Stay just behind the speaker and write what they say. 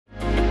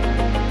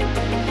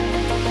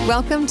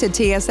Welcome to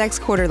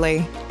TSX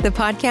Quarterly, the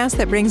podcast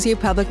that brings you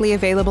publicly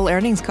available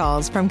earnings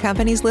calls from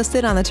companies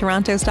listed on the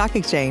Toronto Stock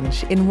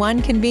Exchange in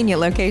one convenient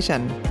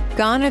location.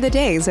 Gone are the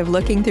days of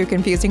looking through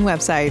confusing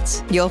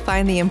websites. You'll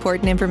find the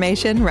important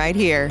information right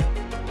here.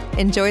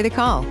 Enjoy the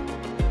call.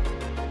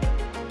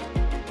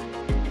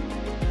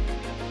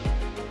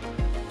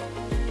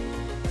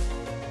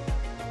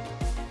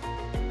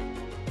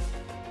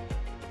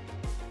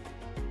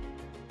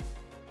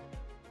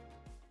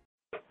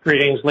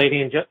 Greetings,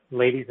 ladies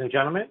and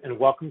gentlemen, and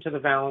welcome to the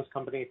Valens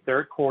Company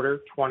third quarter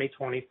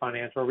 2020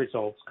 financial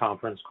results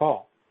conference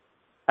call.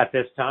 At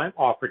this time,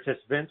 all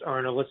participants are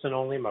in a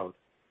listen-only mode.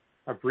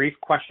 A brief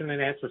question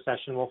and answer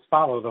session will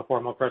follow the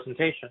formal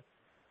presentation.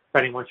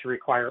 If anyone should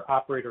require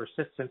operator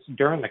assistance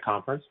during the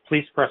conference,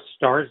 please press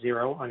star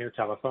 0 on your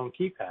telephone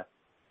keypad.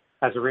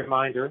 As a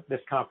reminder, this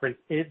conference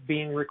is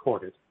being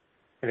recorded.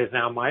 It is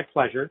now my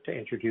pleasure to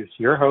introduce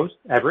your host,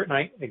 Everett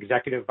Knight,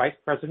 Executive Vice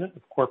President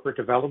of Corporate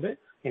Development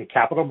and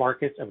Capital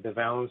Markets of the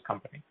Valens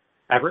Company.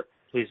 Everett,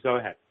 please go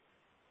ahead.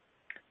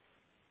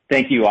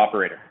 Thank you,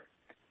 operator.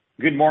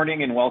 Good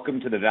morning and welcome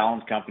to the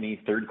Valens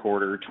Company third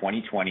quarter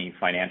 2020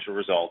 financial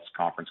results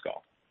conference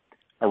call.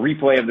 A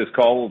replay of this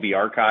call will be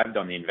archived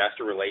on the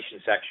investor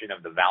relations section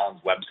of the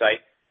Valens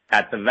website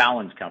at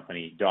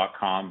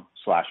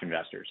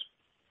thevalenscompany.com/investors.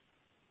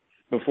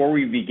 Before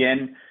we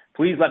begin,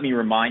 please let me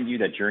remind you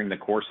that during the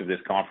course of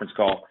this conference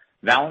call,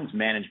 Valens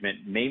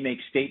management may make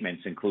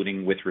statements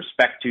including with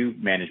respect to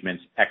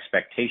management's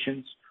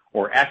expectations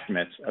or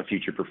estimates of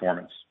future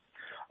performance.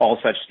 All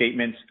such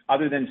statements,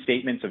 other than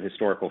statements of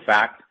historical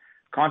fact,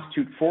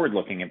 constitute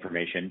forward-looking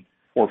information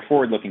or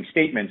forward-looking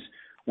statements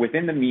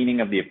within the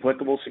meaning of the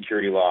applicable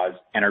security laws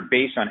and are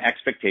based on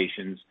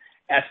expectations,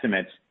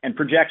 estimates, and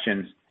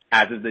projections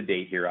as of the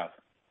date hereof.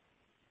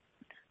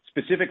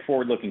 Specific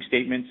forward-looking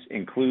statements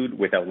include,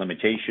 without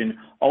limitation,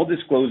 all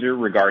disclosure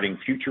regarding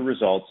future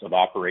results of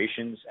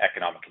operations,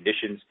 economic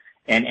conditions,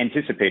 and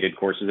anticipated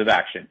courses of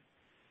action.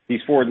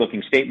 These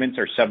forward-looking statements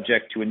are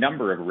subject to a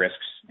number of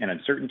risks and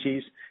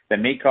uncertainties that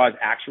may cause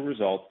actual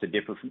results to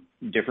differ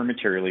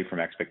materially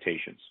from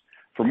expectations.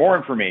 For more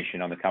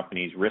information on the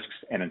company's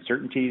risks and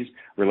uncertainties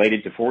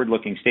related to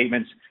forward-looking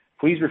statements,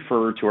 please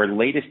refer to our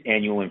latest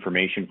annual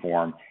information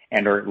form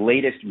and our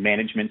latest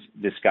management's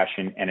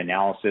discussion and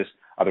analysis,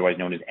 otherwise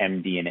known as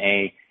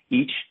MD&A,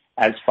 each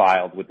as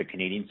filed with the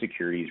Canadian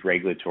Securities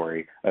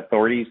Regulatory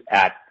Authorities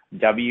at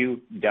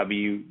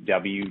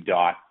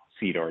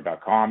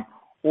www.sedar.com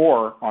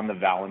or on the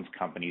Valens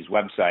Company's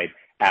website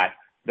at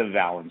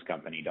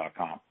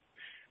thevalenscompany.com.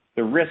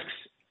 The risks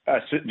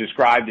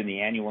described in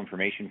the annual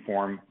information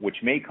form,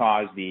 which may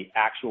cause the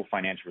actual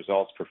financial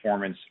results,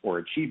 performance, or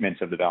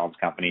achievements of the Valens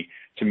Company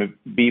to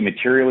be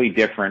materially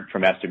different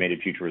from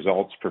estimated future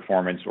results,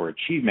 performance, or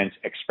achievements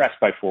expressed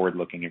by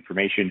forward-looking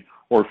information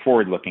or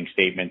forward-looking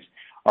statements,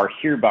 are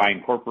hereby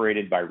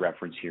incorporated by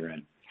reference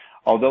herein.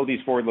 Although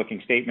these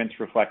forward-looking statements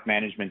reflect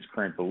management's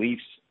current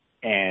beliefs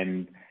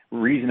and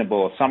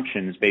reasonable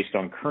assumptions based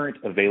on current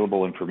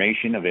available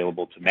information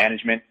available to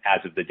management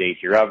as of the date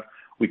hereof,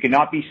 we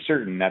cannot be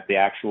certain that the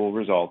actual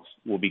results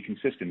will be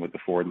consistent with the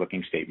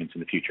forward-looking statements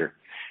in the future.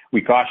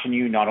 We caution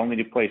you not only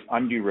to place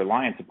undue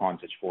reliance upon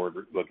such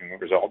forward-looking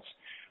results.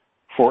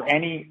 For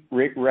any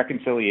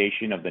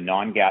reconciliation of the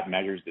non-GAAP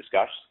measures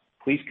discussed,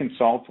 please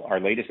consult our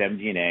latest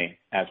MD&A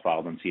as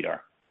filed on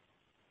SEDAR.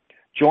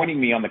 Joining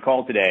me on the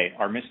call today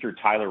are Mr.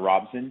 Tyler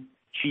Robson,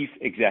 Chief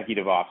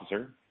Executive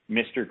Officer,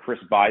 Mr. Chris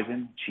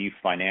Bison, Chief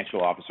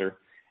Financial Officer,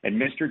 and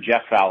Mr.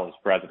 Jeff Fallows,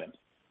 President.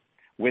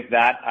 With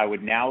that, I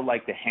would now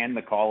like to hand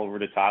the call over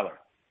to Tyler.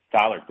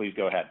 Tyler, please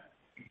go ahead.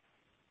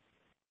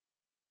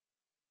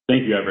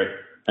 Thank you, Everett,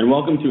 and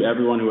welcome to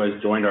everyone who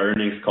has joined our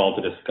earnings call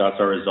to discuss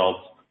our results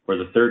for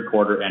the third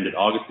quarter ended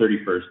August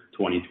 31st,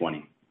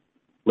 2020.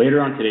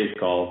 Later on today's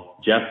call,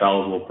 Jeff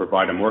Fallows will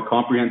provide a more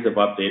comprehensive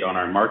update on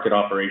our market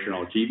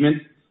operational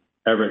achievements.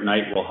 Everett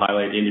Knight will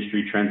highlight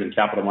industry trends and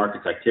capital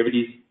markets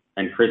activities,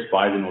 and Chris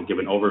Bison will give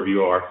an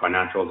overview of our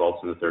financial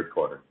results in the third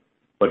quarter.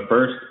 But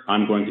first,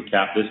 I'm going to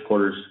cap this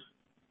quarter's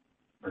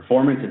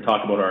performance and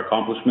talk about our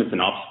accomplishments and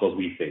obstacles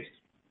we faced.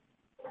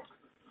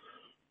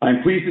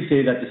 I'm pleased to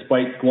say that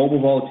despite global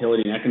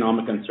volatility and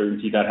economic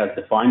uncertainty that has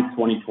defined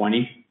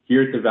 2020,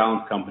 here at the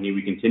Valens Company,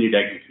 we continue to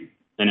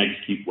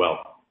execute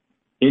well.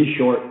 In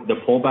short, the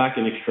pullback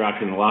in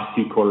extraction in the last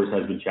 2 quarters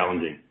has been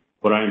challenging,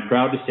 but I am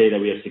proud to say that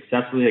we have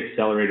successfully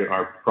accelerated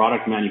our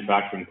product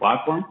manufacturing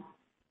platform,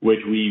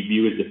 which we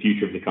view as the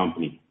future of the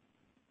company.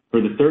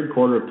 For the third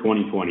quarter of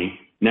 2020,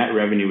 net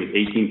revenue was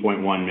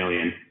 $18.1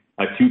 million,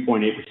 a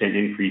 2.8%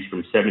 increase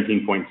from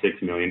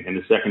 $17.6 million in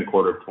the second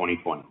quarter of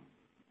 2020.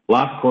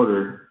 Last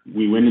quarter,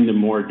 we went into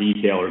more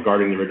detail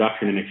regarding the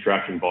reduction in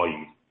extraction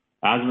volumes.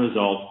 As a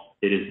result,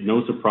 it is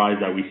no surprise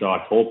that we saw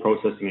a toll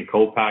processing and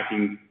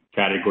co-packing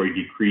category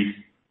decrease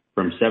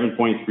from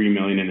 $7.3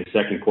 million in the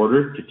second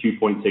quarter to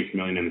 $2.6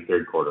 million in the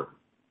third quarter.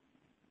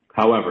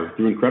 However,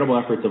 through incredible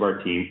efforts of our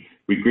team,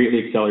 we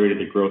greatly accelerated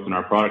the growth in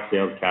our product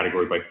sales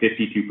category by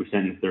 52%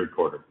 in the third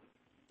quarter.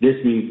 This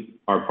means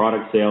our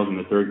product sales in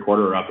the third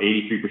quarter are up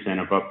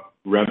 83% above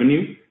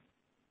revenue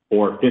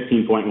or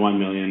 $15.1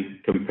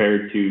 million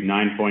compared to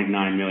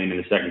 $9.9 million in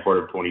the second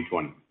quarter of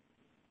 2020.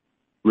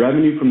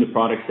 Revenue from the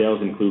product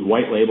sales include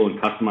white label and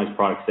customized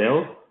product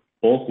sales,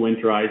 bulk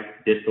winterized,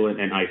 distillate,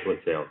 and isolate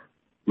sales.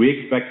 We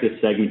expect this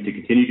segment to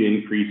continue to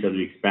increase as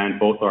we expand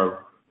both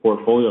our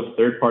portfolio of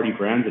third-party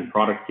brands and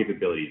product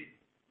capabilities.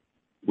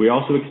 We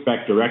also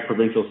expect direct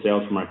provincial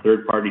sales from our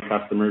third-party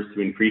customers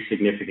to increase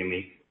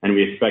significantly, and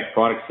we expect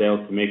product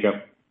sales to make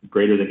up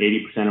greater than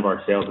 80% of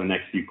our sales in the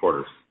next few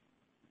quarters.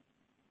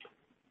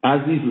 As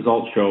these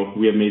results show,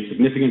 we have made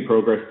significant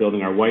progress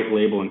building our white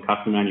label and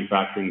custom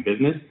manufacturing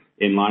business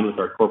in line with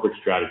our corporate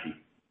strategy.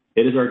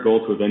 It is our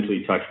goal to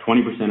eventually touch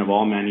 20% of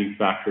all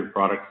manufactured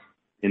products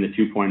in the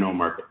 2.0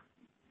 market.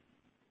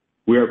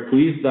 We are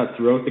pleased that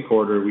throughout the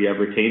quarter, we have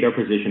retained our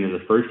position as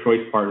a first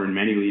choice partner in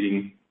many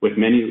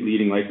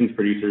leading licensed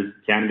producers,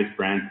 cannabis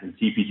brands, and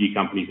CPG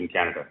companies in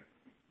Canada.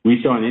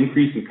 We saw an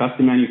increase in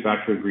custom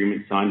manufacturer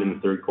agreements signed in the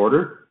third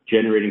quarter,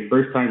 generating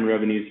first-time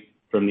revenues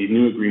from these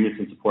new agreements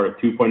in support of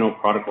 2.0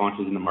 product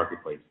launches in the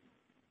marketplace.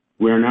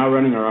 We are now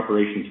running our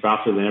operations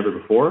faster than ever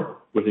before,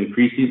 with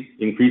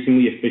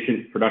increasingly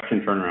efficient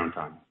production turnaround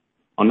times.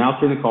 I'll now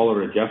turn the call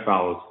over to Jeff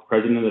Valens,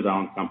 President of the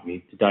Valens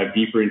Company, to dive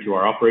deeper into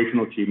our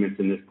operational achievements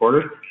in this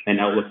quarter and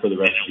outlook for the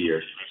rest of the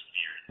year,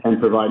 and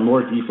provide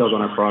more details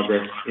on our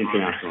progress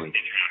internationally.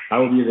 I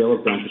will be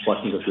available to answer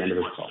questions at the end of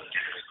this call.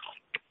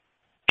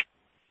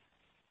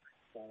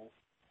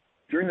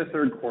 During the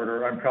third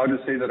quarter, I'm proud to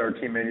say that our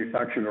team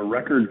manufactured a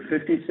record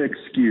 56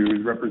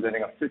 SKUs,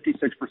 representing a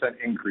 56%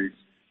 increase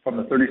from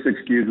the 36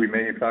 SKUs we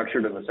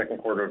manufactured in the second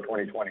quarter of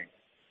 2020.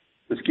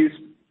 The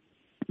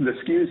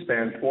SKUs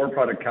span 4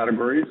 product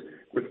categories,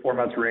 with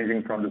formats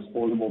ranging from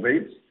disposable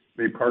vapes,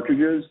 vape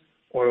cartridges,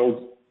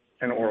 oils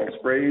and oral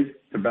sprays,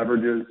 to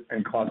beverages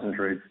and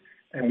concentrates,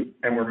 and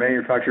were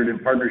manufactured in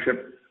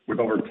partnership with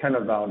over 10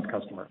 of Valens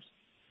customers.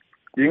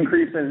 The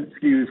increase in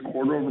SKUs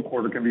quarter over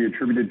quarter can be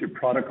attributed to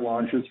product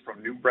launches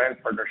from new brand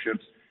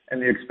partnerships and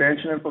the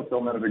expansion and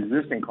fulfillment of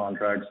existing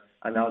contracts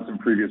announced in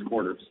previous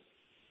quarters.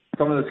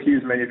 Some of the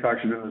SKUs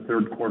manufactured in the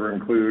third quarter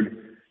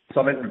include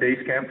Summit and Base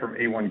Camp from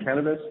A1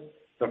 Cannabis,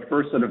 the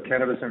first set of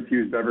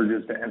cannabis-infused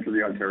beverages to enter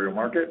the Ontario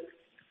market;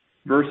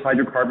 Verse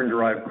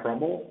hydrocarbon-derived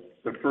crumble,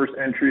 the first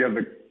entry of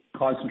the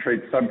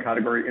concentrate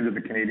subcategory into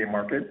the Canadian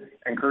market,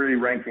 and currently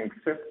ranking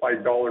 5th by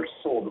dollars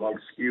sold among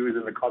SKUs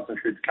in the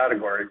concentrates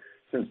category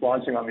since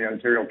launching on the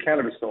Ontario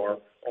Cannabis Store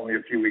only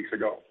a few weeks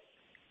ago.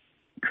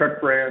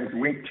 Trek Brand's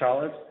Wink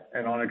Chalice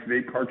and Onyx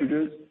vape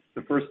cartridges,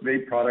 the first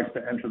vape products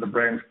to enter the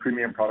brand's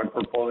premium product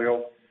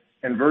portfolio;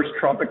 and Verse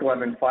Tropic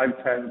Lemon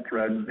 510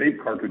 thread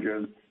vape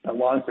cartridges that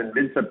launched in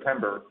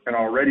mid-September and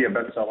are already a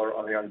bestseller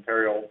on the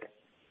Ontario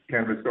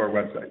Cannabis Store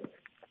website.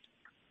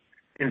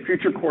 In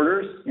future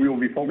quarters, we will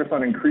be focused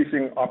on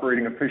increasing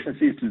operating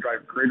efficiencies to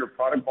drive greater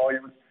product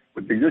volumes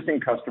with existing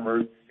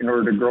customers in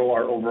order to grow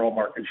our overall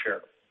market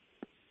share.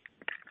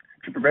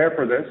 To prepare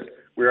for this,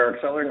 we are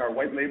accelerating our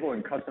white label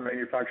and custom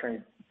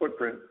manufacturing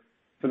footprint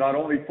to not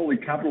only fully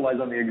capitalize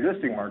on the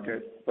existing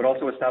market, but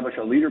also establish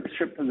a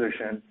leadership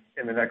position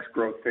in the next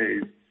growth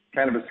phase,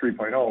 Cannabis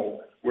 3.0,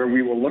 where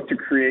we will look to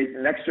create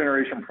next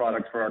generation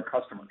products for our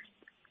customers.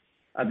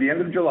 At the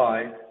end of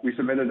July, we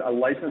submitted a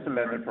license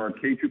amendment for our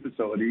K2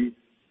 facility,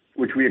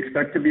 which we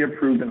expect to be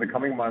approved in the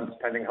coming months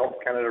pending Health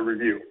Canada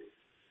review.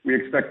 We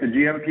expect the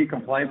GMP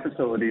compliant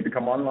facility to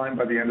come online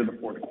by the end of the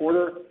fourth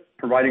quarter,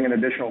 providing an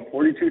additional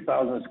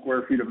 42,000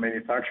 square feet of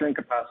manufacturing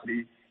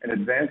capacity and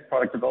advanced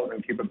product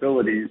development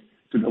capabilities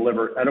to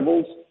deliver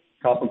edibles,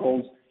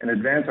 topicals, and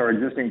advance our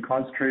existing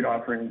concentrate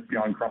offerings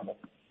beyond crumble.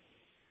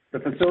 The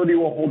facility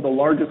will hold the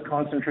largest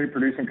concentrate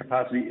producing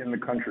capacity in the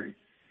country,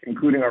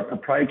 including our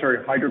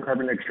proprietary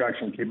hydrocarbon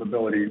extraction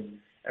capabilities,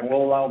 and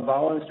will allow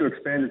Valens to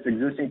expand its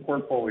existing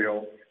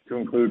portfolio to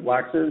include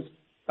waxes,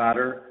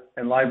 batter,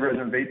 and live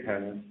resin vape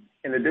pens,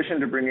 in addition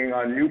to bringing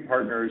on new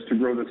partners to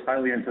grow this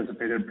highly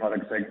anticipated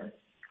product segment.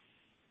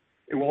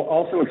 It will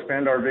also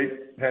expand our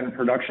vape pen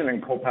production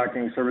and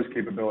co-packing service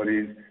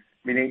capabilities,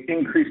 meaning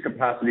increased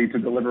capacity to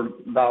deliver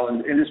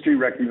Valens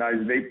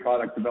industry-recognized vape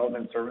product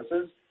development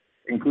services,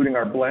 including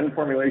our blend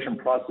formulation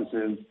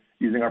processes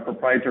using our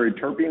proprietary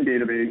terpene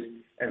database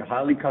and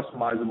highly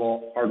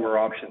customizable hardware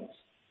options.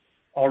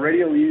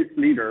 Already a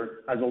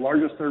leader as the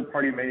largest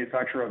third-party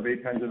manufacturer of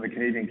vape pens in the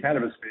Canadian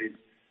cannabis space,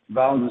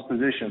 Valens is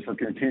positioned for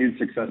continued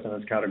success in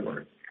this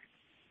category.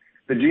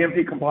 The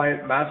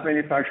GMP-compliant mass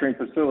manufacturing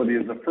facility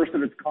is the first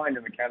of its kind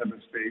in the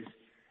cannabis space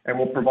and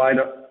will provide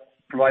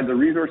the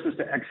resources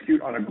to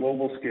execute on a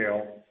global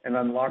scale and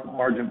unlock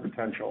margin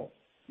potential.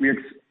 We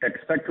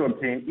expect to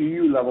obtain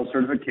EU-level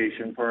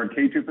certification for our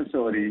K2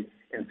 facility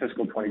in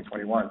fiscal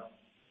 2021.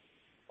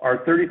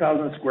 Our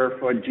 30,000 square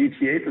foot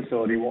GTA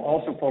facility will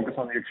also focus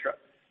on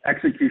the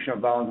execution of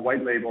Valens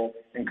white label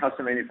and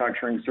custom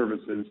manufacturing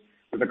services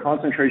with a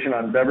concentration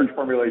on beverage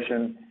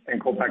formulation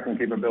and co-packing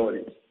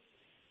capabilities.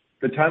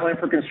 The timeline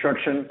for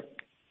construction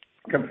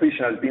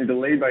completion has been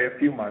delayed by a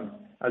few months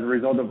as a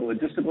result of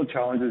logistical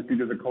challenges due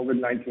to the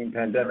COVID-19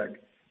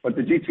 pandemic, but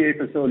the GTA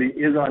facility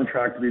is on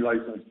track to be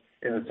licensed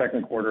in the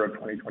second quarter of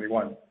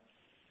 2021.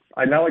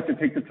 I'd now like to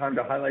take the time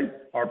to highlight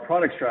our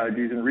product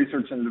strategies and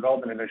research and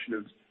development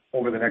initiatives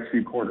over the next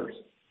few quarters.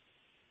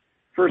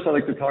 First, I'd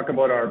like to talk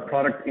about our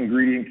product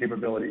ingredient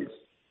capabilities.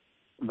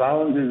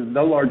 Valens is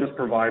the largest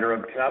provider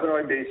of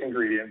cannabinoid-based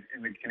ingredients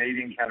in the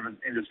Canadian cannabis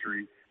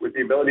industry, with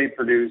the ability to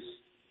produce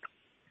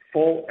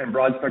full and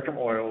broad-spectrum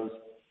oils,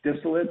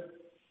 distillate,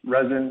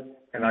 resin,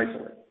 and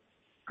isolate.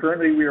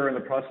 Currently, we are in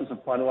the process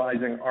of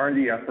finalizing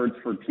R&D efforts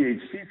for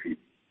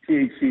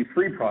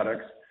THC-free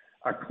products,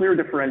 a clear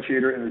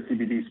differentiator in the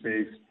CBD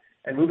space,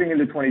 and moving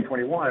into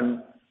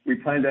 2021, we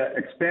plan to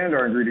expand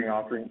our ingredient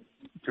offering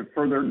to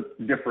further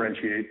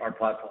differentiate our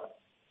platform.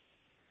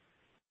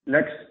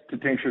 Next, to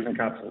tinctures and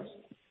capsules.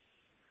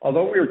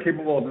 Although we are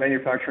capable of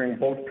manufacturing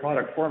both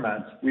product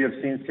formats, we have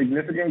seen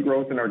significant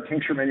growth in our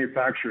tincture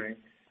manufacturing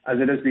as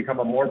it has become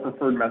a more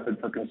preferred method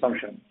for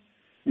consumption.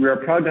 We are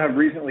proud to have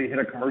recently hit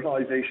a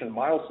commercialization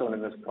milestone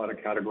in this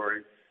product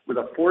category with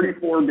a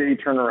 44-day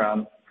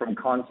turnaround from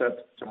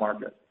concept to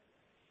market.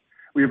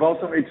 We have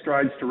also made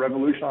strides to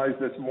revolutionize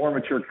this more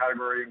mature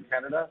category in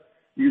Canada.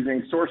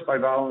 Using Sourced by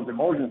Valens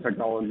emulsion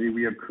technology,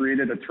 we have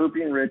created a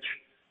terpene-rich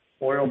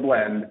oil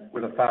blend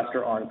with a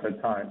faster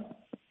onset time.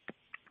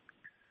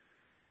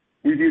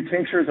 We view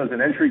tinctures as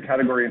an entry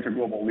category into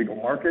global legal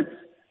markets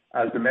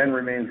as demand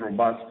remains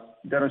robust,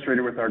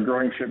 demonstrated with our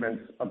growing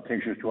shipments of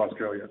tinctures to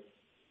Australia.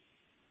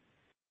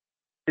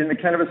 In the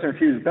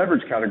cannabis-infused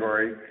beverage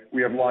category,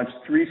 we have launched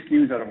 3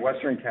 SKUs out of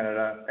Western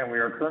Canada, and we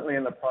are currently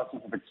in the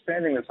process of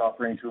expanding this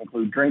offering to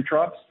include drink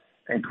drops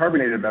and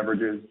carbonated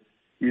beverages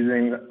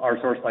using our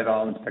Sourced by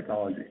Valens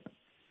technology.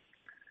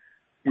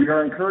 We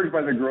are encouraged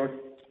by the growth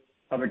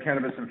of the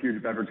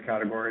cannabis-infused beverage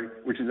category,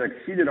 which has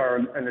exceeded our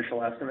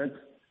initial estimates,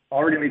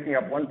 already making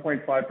up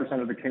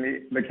 1.5% of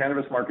the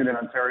cannabis market in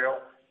Ontario,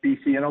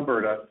 BC, and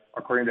Alberta,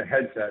 according to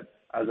Headset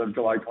as of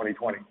July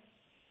 2020.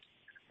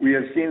 We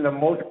have seen the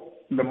most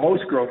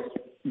growth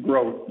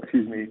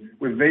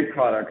with vape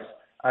products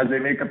as they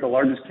make up the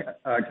largest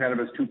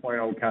cannabis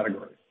 2.0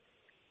 category.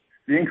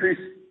 To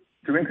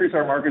increase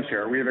our market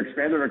share, we have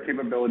expanded our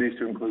capabilities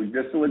to include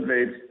distillate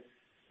vapes,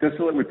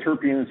 distillate with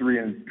terpenes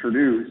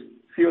reintroduced,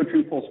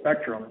 CO2 full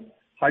spectrum,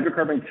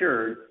 hydrocarbon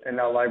cured, and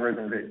now live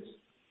resin vapes.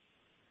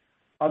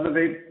 Of the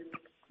vape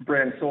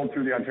brands sold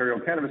through the Ontario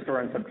Cannabis Store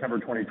in September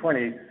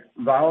 2020,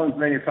 Valens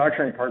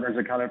manufacturing partners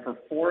accounted for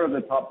 4 of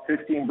the top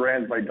 15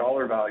 brands by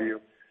dollar value,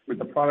 with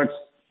the products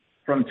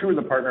from 2 of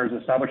the partners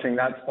establishing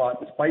that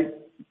spot despite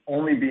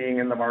only being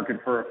in the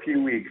market for a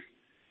few weeks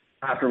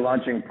after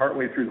launching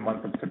partway through the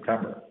month of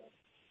September.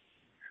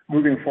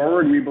 Moving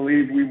forward, we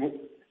believe we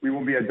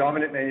will be a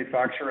dominant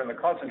manufacturer in the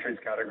concentrates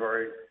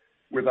category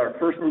with our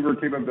first mover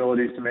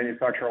capabilities to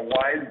manufacture a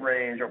wide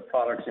range of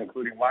products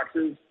including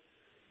waxes,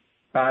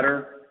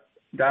 batter,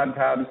 dab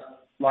tabs,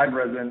 live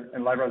resin,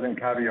 and live resin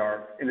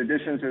caviar, in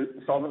addition to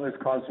solventless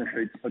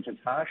concentrates such as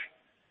hash,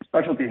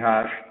 specialty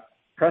hash,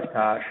 pressed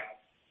hash,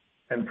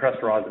 and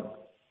pressed rosin.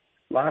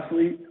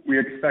 Lastly, we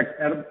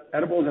expect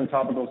edibles and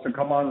topicals to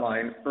come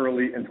online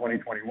early in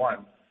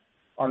 2021.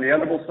 On the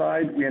edible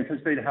side, we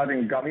anticipate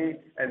having gummy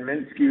and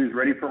mint SKUs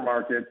ready for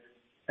market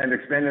and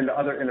expand into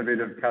other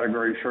innovative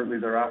categories shortly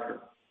thereafter.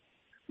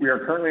 We are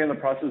currently in the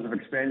process of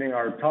expanding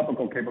our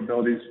topical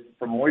capabilities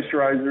from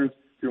moisturizers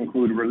to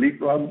include relief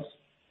rubs,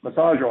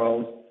 massage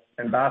oils,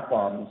 and bath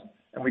bombs,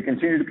 and we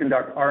continue to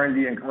conduct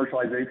R&D and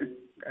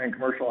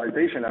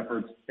commercialization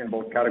efforts in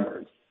both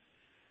categories.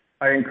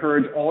 I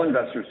encourage all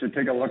investors to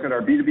take a look at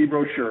our B2B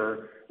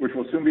brochure, which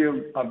will soon be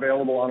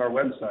available on our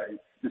website,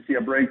 to see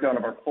a breakdown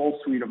of our full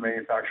suite of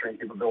manufacturing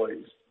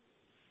capabilities.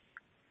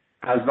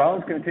 As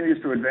Valens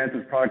continues to advance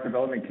its product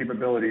development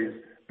capabilities,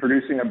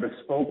 producing a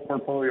bespoke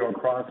portfolio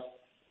across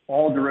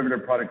all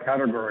derivative product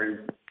categories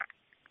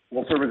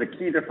will serve as a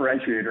key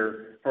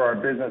differentiator for our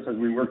business as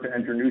we work to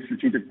enter new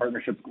strategic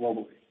partnerships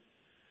globally.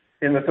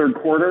 In the third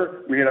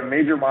quarter, we had a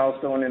major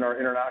milestone in our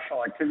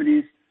international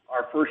activities,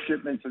 our first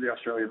shipment to the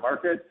Australian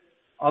market.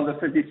 Of the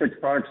 56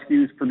 product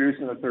SKUs produced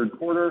in the third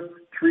quarter,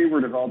 3 were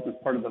developed as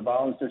part of the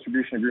Valens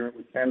distribution agreement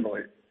with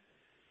Canvalate.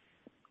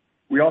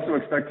 We also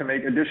expect to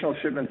make additional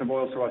shipments of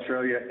oils to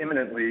Australia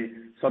imminently,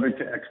 subject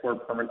to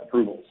export permit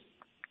approvals.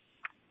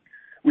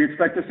 We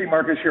expect to see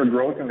market share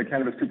growth in the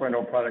Cannabis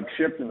 2.0 product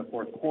shipped in the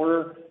fourth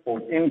quarter,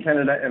 both in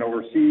Canada and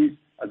overseas,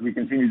 as we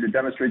continue to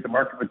demonstrate the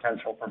market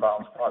potential for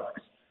Valens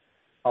products.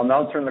 I'll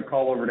now turn the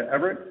call over to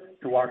Everett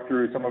to walk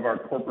through some of our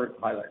corporate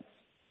highlights.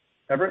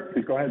 Everett,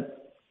 please go ahead.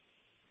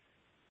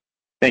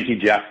 Thank you,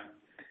 Jeff.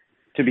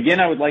 To begin,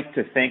 I would like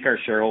to thank our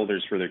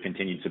shareholders for their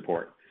continued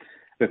support.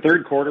 The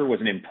third quarter was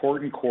an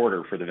important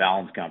quarter for the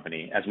Valens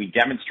Company as we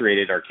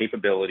demonstrated our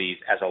capabilities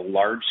as a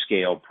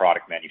large-scale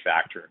product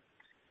manufacturer.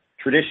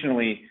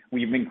 Traditionally,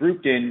 we've been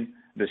grouped in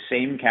the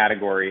same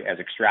category as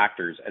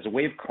extractors as a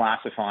way of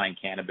classifying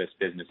cannabis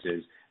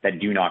businesses that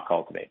do not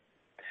cultivate.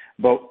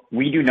 But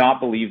we do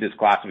not believe this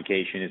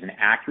classification is an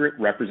accurate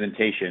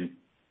representation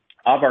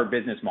of our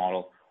business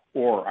model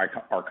or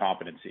our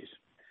competencies.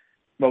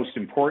 Most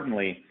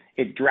importantly,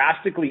 it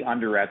drastically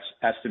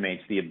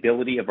underestimates the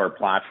ability of our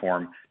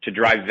platform to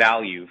drive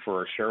value for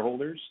our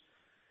shareholders.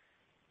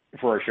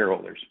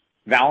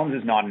 Valens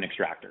is not an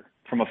extractor.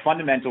 From a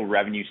fundamental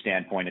revenue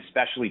standpoint,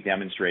 especially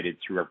demonstrated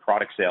through our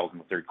product sales in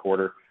the third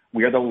quarter,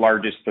 we are the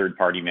largest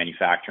third-party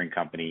manufacturing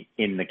company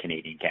in the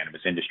Canadian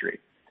cannabis industry.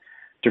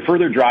 To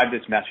further drive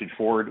this message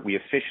forward, we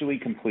officially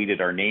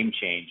completed our name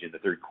change in the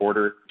third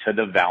quarter to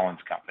the Valens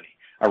Company,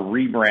 a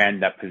rebrand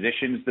that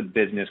positions the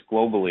business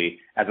globally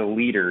as a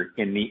leader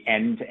in the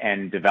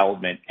end-to-end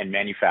development and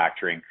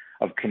manufacturing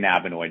of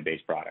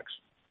cannabinoid-based products.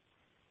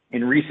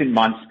 In recent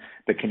months,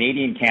 the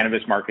Canadian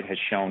cannabis market has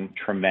shown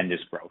tremendous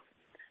growth.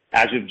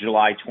 As of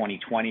July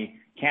 2020,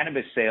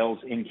 cannabis sales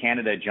in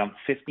Canada jumped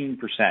 15%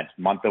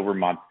 month over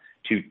month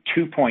to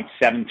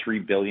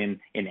 $2.73 billion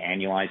in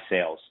annualized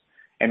sales.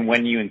 And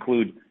when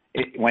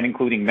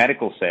including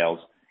medical sales,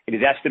 it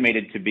is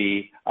estimated to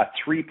be a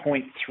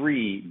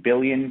 $3.3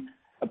 billion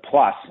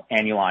plus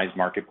annualized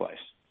marketplace.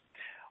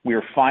 We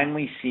are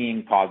finally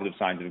seeing positive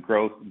signs of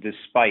growth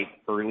despite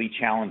early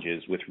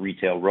challenges with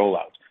retail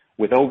rollout,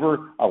 with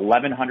over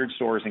 1,100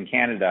 stores in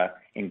Canada,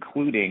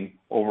 including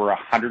over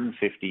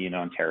 150 in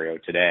Ontario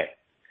today.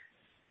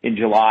 In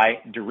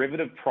July,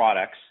 derivative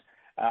products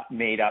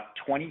made up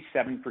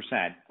 27%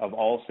 of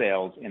all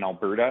sales in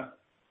Alberta,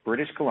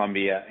 British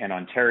Columbia, and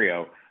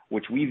Ontario,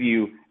 which we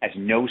view as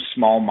no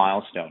small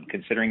milestone,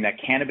 considering that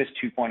Cannabis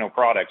 2.0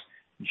 products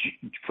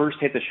first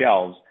hit the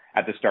shelves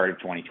at the start of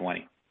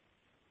 2020.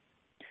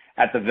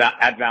 At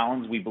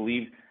Valens, we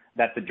believe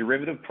that the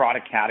derivative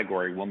product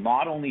category will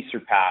not only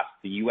surpass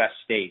the U.S.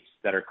 states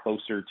that are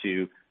closer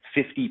to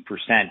 50%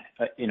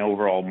 in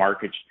overall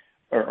market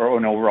or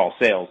in overall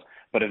sales,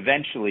 but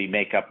eventually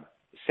make up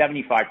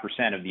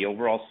 75% of the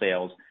overall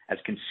sales as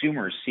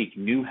consumers seek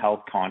new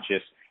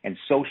health-conscious and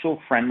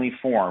social-friendly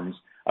forms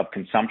of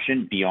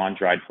consumption beyond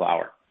dried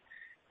flower.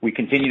 We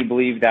continue to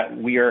believe that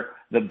we are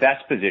the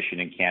best position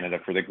in Canada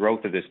for the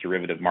growth of this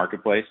derivative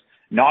marketplace,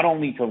 not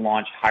only to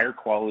launch higher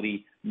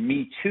quality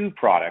Me Too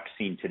products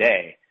seen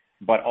today,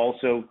 but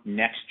also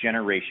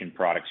next-generation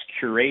products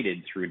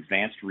curated through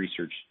advanced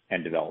research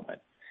and development.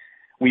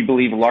 We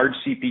believe large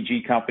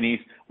CPG companies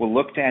will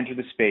look to enter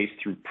the space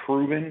through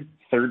proven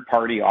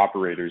third-party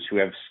operators who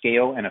have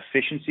scale and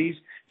efficiencies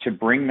to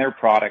bring their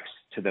products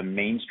to the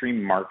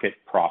mainstream market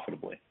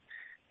profitably.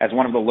 As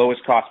one of the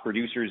lowest cost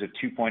producers of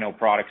 2.0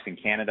 products in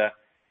Canada,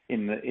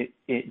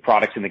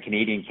 products in the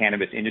Canadian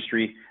cannabis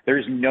industry, there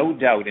is no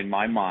doubt in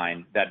my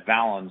mind that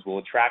Valens will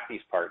attract these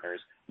partners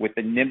with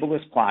the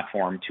nimblest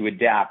platform to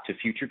adapt to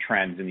future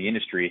trends in the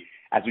industry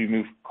as we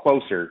move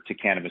closer to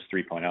Cannabis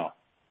 3.0.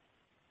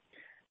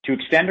 To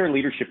extend our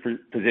leadership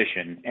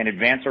position and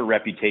advance our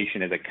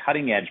reputation as a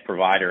cutting-edge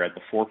provider at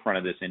the forefront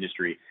of this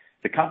industry,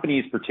 the company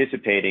is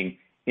participating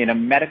in a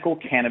medical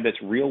cannabis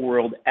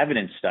real-world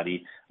evidence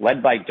study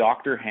led by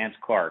Dr. Hans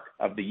Clark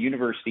of the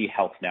University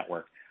Health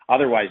Network,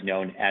 otherwise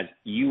known as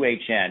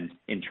UHN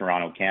in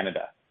Toronto,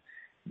 Canada.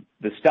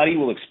 The study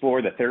will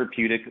explore the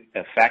therapeutic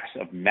effects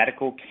of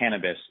medical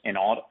cannabis in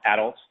all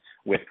adults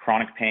with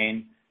chronic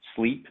pain,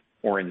 sleep,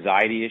 or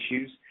anxiety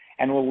issues,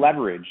 and will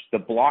leverage the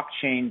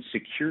blockchain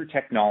secure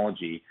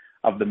technology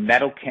of the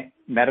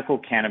medical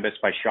cannabis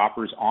by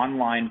shoppers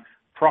online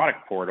product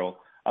portal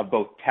of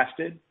both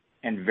tested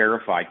and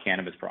verified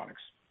cannabis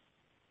products.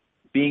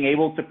 Being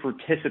able to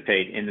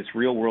participate in this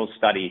real-world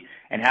study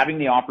and having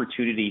the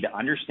opportunity to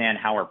understand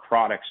how our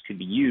products could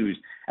be used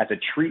as a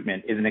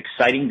treatment is an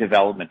exciting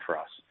development for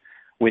us.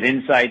 With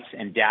insights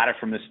and data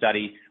from the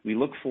study, we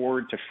look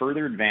forward to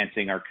further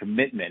advancing our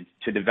commitment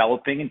to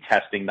developing and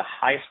testing the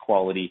highest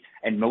quality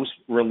and most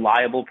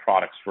reliable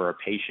products for our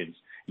patients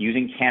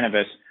using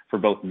cannabis for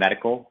both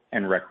medical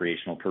and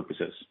recreational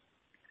purposes.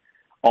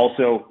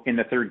 Also, in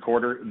the third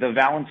quarter, the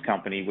Valens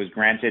Company was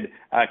granted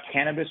a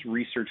cannabis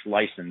research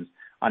license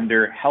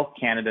under Health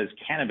Canada's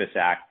Cannabis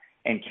Act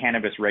and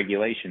cannabis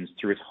regulations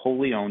through its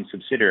wholly owned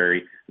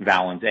subsidiary,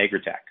 Valens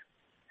Agritech.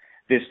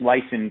 This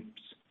license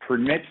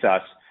permits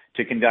us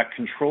to conduct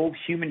controlled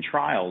human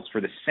trials for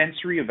the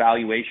sensory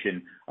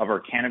evaluation of our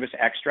cannabis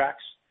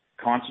extracts,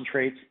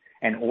 concentrates,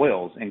 and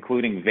oils,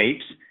 including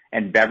vapes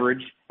and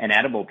beverage and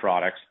edible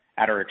products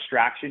at our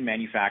extraction,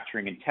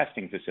 manufacturing, and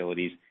testing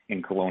facilities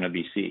in Kelowna,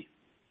 BC.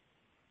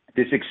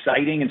 This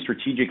exciting and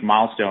strategic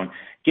milestone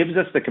gives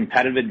us the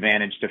competitive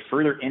advantage to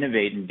further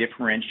innovate and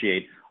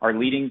differentiate our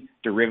leading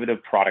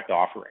derivative product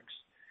offerings.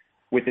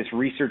 With this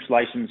research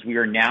license, we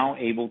are now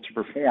able to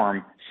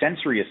perform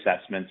sensory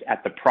assessments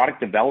at the product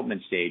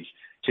development stage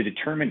to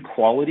determine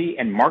quality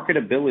and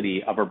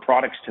marketability of our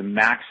products to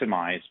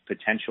maximize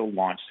potential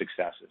launch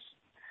successes.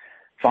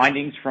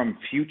 Findings from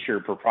future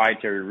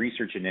proprietary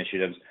research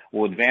initiatives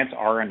will advance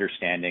our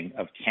understanding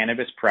of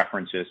cannabis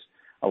preferences,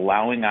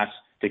 allowing us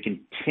to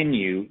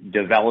continue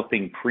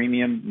developing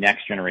premium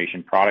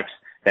next-generation products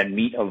that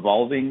meet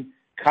evolving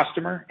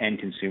customer and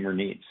consumer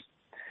needs.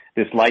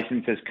 This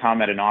license has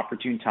come at an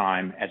opportune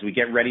time as we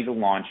get ready to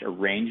launch a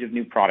range of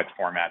new product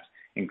formats,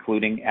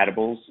 including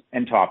edibles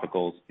and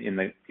topicals in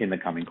the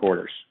coming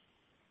quarters.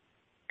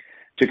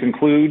 To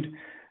conclude,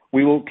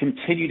 we will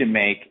continue to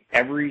make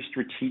every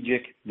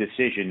strategic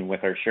decision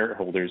with our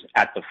shareholders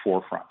at the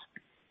forefront.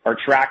 Our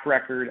track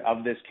record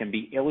of this can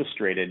be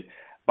illustrated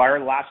by our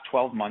last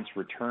 12 months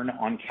return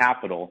on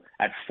capital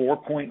at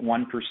 4.1%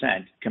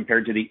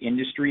 compared to the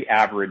industry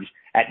average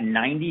at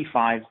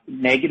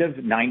negative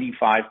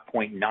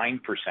 95.9%,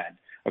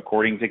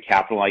 according to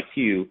Capital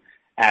IQ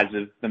as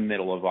of the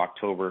middle of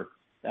October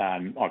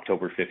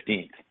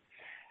 15th.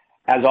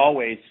 As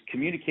always,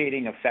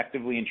 communicating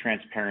effectively and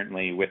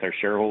transparently with our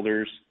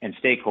shareholders and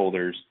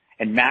stakeholders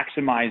and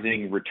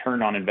maximizing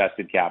return on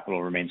invested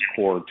capital remains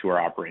core to our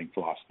operating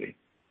philosophy.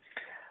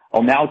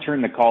 I'll now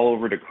turn the call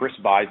over to Chris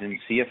Bison,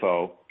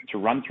 CFO, to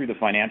run through the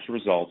financial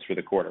results for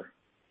the quarter.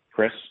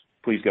 Chris,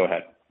 please go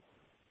ahead.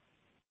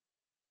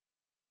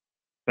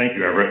 Thank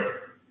you, Everett.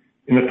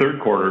 In the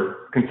third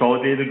quarter,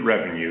 consolidated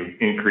revenue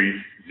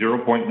increased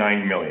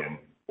 0.9 million,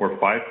 or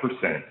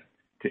 5%,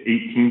 to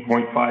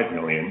 18.5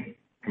 million,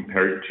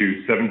 compared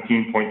to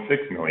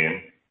 17.6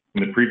 million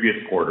in the previous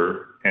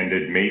quarter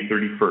ended May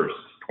 31st,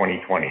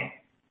 2020,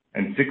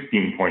 and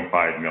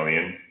 16.5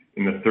 million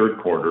in the third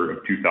quarter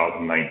of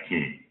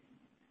 2019.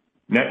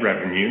 Net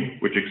revenue,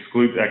 which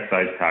excludes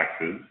excise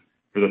taxes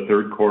for the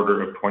third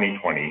quarter of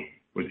 2020,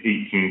 was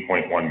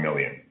 18.1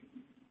 million.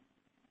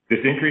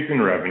 This increase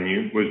in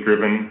revenue was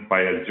driven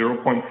by a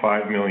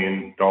 $0.5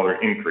 million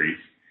increase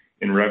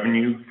in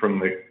revenue from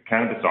the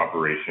cannabis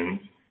operations,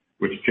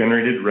 which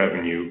generated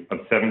revenue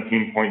of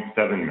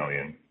 17.7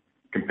 million,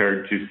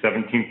 compared to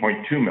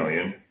 17.2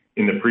 million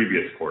in the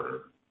previous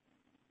quarter,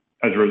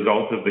 as a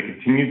result of the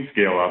continued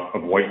scale-up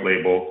of white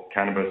label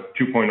Cannabis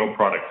 2.0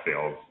 product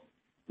sales,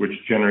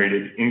 which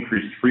generated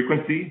increased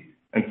frequency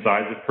and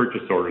size of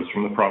purchase orders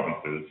from the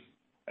provinces,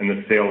 and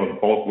the sale of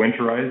bulk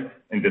winterized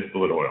and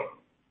distillate oil.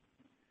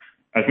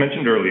 As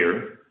mentioned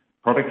earlier,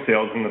 product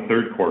sales in the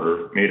third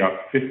quarter made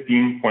up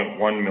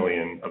 15.1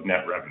 million of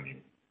net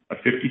revenue, a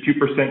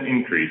 52%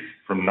 increase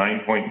from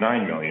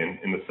 9.9 million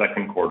in the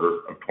second quarter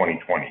of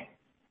 2020.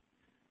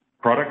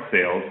 Product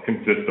sales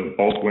consist of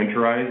bulk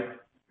winterized,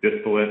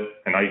 distillate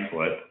and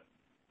isolate,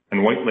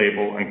 and white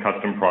label and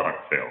custom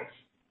product sales.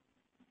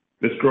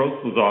 This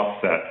growth was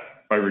offset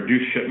by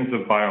reduced shipments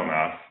of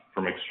biomass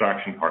from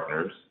extraction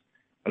partners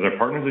as our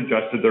partners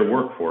adjusted their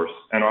workforce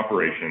and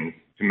operations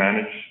to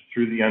manage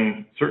through the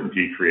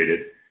uncertainty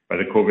created by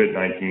the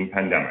COVID-19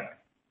 pandemic.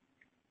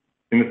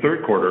 In the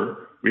third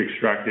quarter, we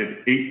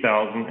extracted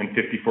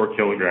 8,054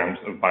 kilograms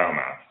of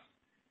biomass,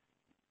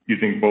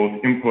 using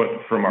both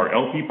input from our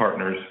LP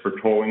partners for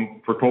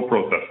toll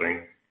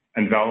processing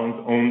and Valens'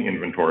 own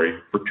inventory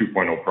for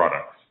 2.0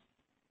 products.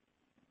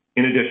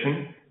 In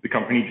addition, the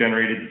company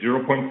generated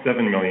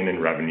 0.7 million in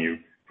revenue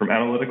from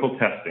analytical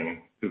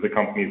testing through the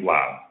company's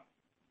lab,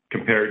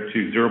 compared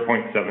to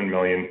 0.7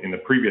 million in the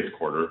previous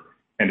quarter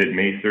ended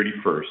May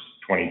 31st,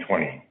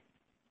 2020,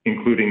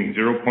 including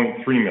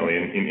 0.3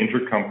 million in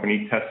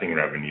intercompany testing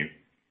revenue,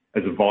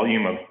 as the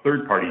volume of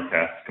third-party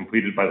tests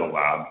completed by the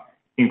lab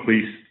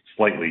increased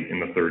slightly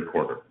in the third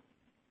quarter.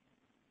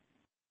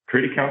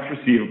 Trade accounts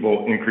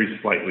receivable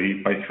increased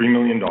slightly by $3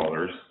 million,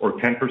 or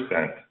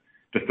 10%,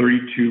 to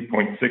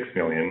 32.6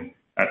 million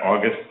at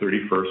August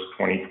 31st,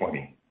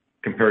 2020,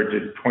 compared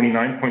to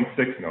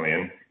 29.6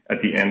 million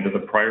at the end of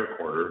the prior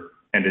quarter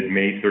ended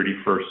May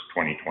 31st,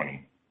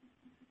 2020.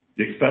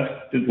 The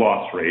expected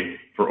loss rate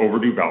for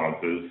overdue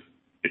balances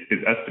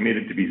is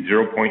estimated to be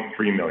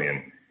 0.3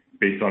 million,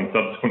 based on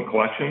subsequent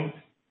collections,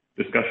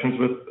 discussions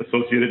with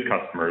associated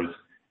customers,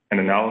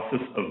 and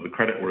analysis of the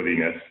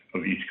creditworthiness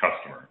of each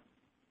customer.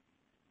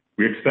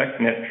 We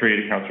expect net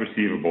trade accounts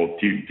receivable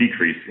to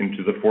decrease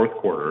into the fourth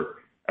quarter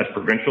as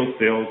provincial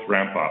sales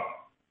ramp up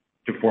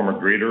to form a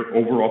greater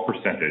overall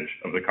percentage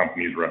of the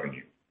company's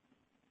revenue.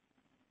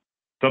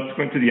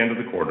 Subsequent to the end of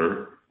the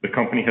quarter, the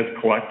company has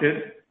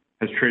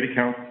trade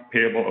accounts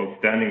payable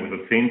outstanding with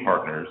the same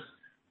partners,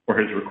 or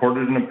has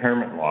recorded an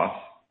impairment loss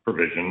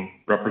provision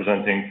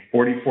representing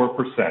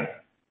 44%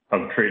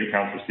 of trade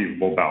accounts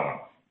receivable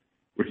balance,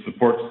 which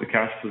supports the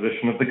cash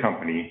position of the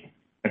company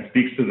and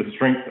speaks to the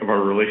strength of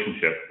our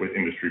relationship with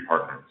industry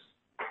partners.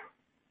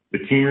 The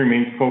team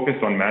remains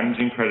focused on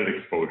managing credit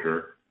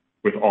exposure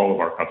with all of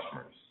our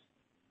customers.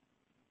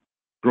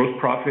 Gross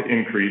profit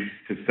increased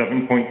to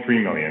 7.3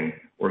 million,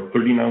 or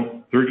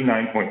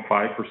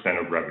 39.5%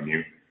 of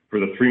revenue for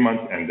the 3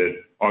 months ended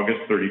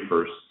August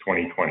 31st,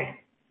 2020,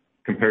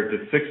 compared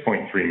to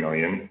 6.3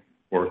 million,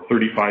 or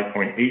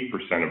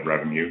 35.8% of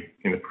revenue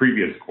in the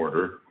previous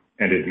quarter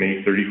ended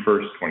May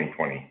 31st,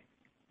 2020.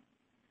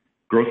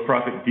 Gross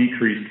profit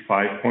decreased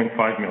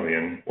 5.5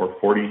 million, or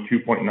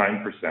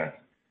 42.9%,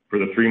 for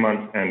the 3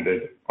 months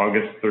ended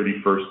August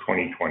 31st,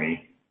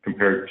 2020,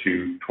 compared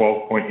to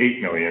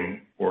 12.8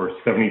 million, or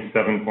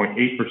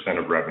 77.8%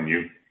 of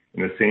revenue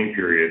in the same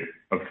period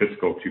of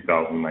fiscal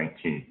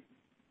 2019.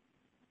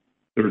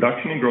 The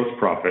reduction in gross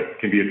profit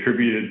can be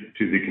attributed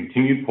to the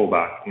continued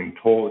pullback in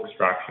toll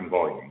extraction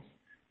volumes,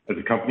 as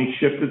the company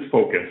shifts its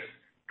focus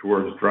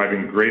towards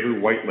driving greater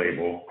white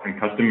label and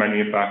custom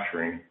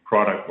manufacturing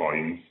product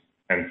volumes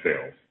and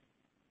sales.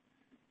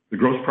 The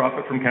gross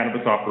profit from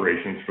cannabis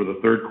operations for the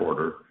third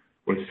quarter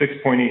was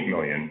 6.8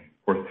 million,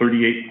 or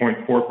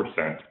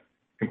 38.4%,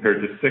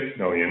 compared to 6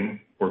 million,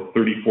 or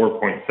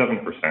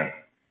 34.7%,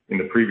 in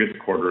the previous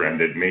quarter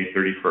ended May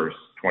 31st,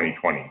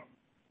 2020.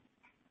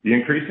 The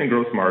increase in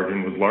gross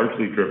margin was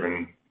largely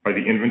driven by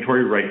the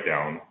inventory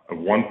write-down of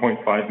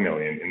 $1.5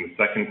 million in the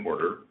second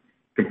quarter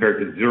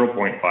compared to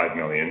 $0.5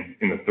 million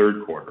in the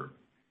third quarter,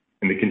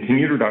 and the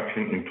continued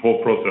reduction in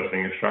toll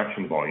processing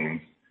extraction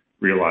volumes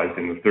realized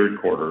in the third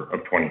quarter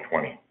of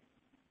 2020.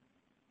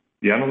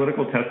 The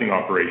analytical testing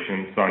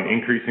operation saw an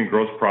increase in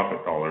gross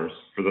profit dollars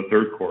for the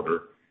third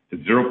quarter to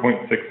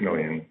 $0.6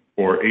 million,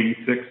 or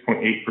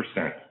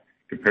 86.8%,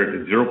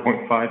 compared to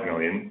 $0.5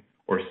 million,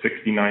 or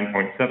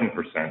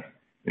 69.7%,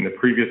 in the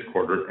previous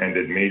quarter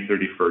ended May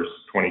 31st,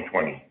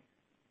 2020,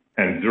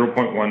 and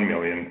 $0.1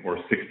 million, or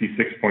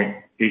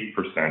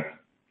 66.8%,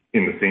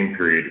 in the same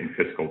period in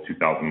fiscal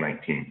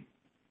 2019.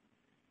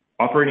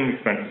 Operating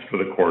expenses for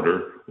the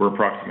quarter were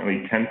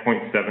approximately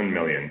 $10.7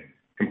 million,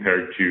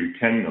 compared to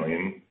 $10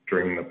 million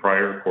during the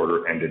prior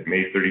quarter ended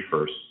May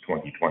 31st,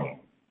 2020.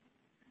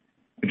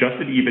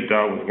 Adjusted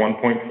EBITDA was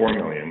 $1.4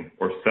 million,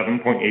 or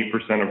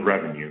 7.8% of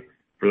revenue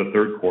for the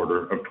third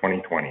quarter of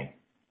 2020,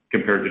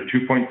 compared to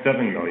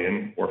 $2.7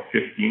 million, or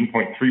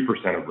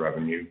 15.3% of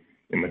revenue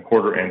in the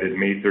quarter ended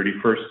May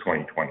 31st,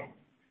 2020.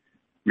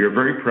 We are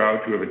very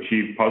proud to have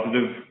achieved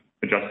positive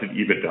adjusted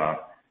EBITDA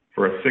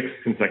for a sixth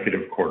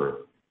consecutive quarter,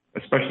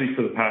 especially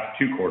for the past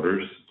two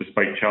quarters,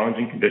 despite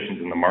challenging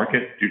conditions in the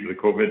market due to the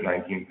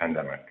COVID-19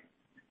 pandemic.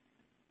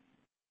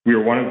 We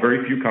are one of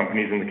very few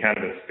companies in the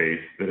cannabis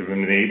space that have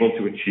been able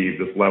to achieve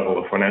this level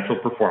of financial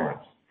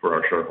performance for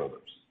our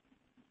shareholders.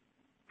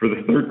 For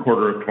the third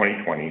quarter of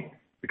 2020,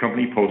 the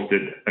company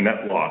posted a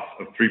net loss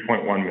of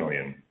 $3.1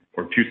 million,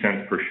 or 2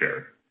 cents per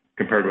share,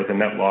 compared with a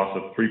net loss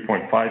of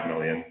 $3.5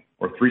 million,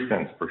 or 3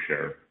 cents per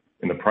share,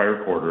 in the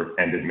prior quarter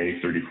ended May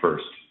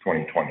 31st,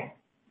 2020.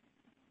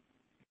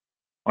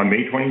 On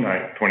May 29,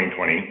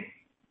 2020,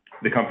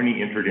 the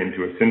company entered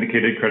into a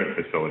syndicated credit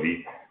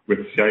facility with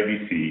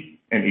CIBC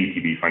and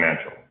ATB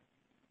Financial.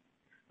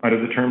 Under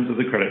the terms of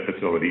the credit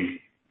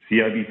facility,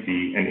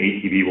 CIBC and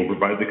ATB will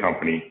provide the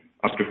company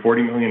up to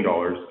 $40 million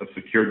of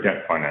secured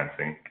debt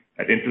financing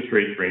at interest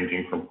rates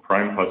ranging from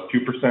prime plus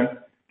 2%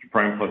 to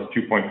prime plus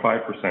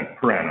 2.5%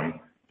 per annum,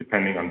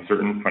 depending on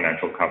certain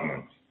financial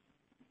covenants.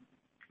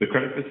 The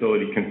credit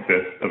facility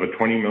consists of a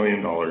 $20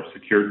 million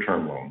secured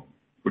term loan,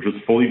 which was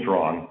fully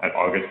drawn at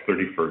August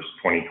 31st,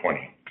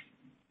 2020,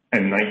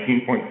 and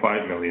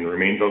 $19.5 million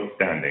remains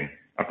outstanding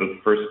after the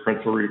first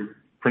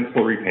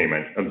principal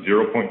repayment of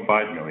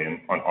 $0.5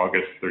 million on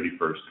August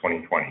 31st,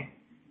 2020,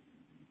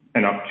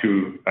 and up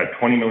to a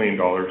 $20 million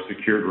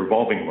secured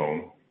revolving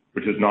loan,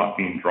 which is not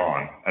being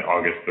drawn at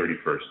August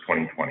 31st,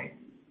 2020.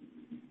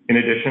 In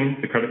addition,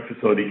 the credit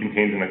facility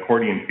contains an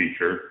accordion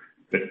feature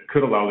that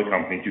could allow the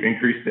company to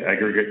increase the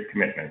aggregate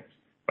commitments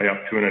by up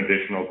to an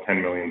additional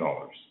 $10 million.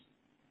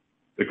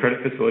 The credit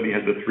facility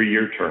has a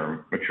 3-year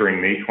term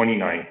maturing May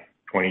 29,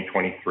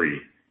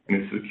 2023,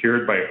 and is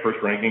secured by a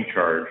first-ranking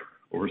charge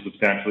over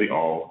substantially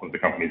all of the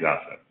company's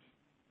assets.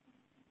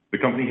 The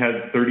company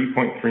had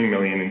 $30.3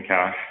 million in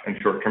cash and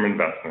short-term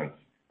investments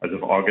as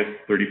of August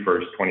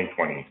 31st,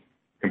 2020,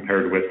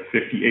 compared with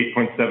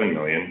 $58.7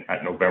 million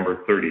at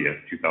November 30th,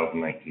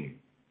 2019.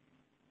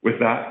 With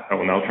that, I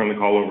will now turn the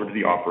call over to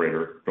the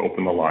operator to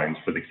open the lines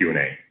for the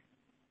Q&A.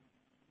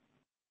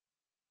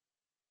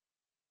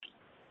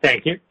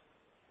 Thank you.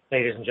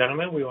 Ladies and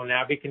gentlemen, we will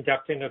now be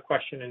conducting a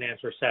question and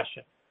answer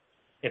session.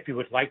 If you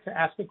would like to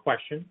ask a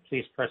question,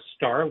 please press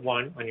star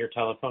 1 on your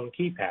telephone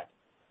keypad.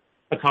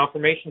 A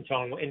confirmation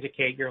tone will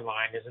indicate your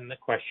line is in the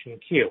question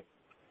queue.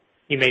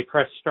 You may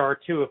press star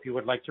 2 if you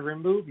would like to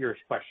remove your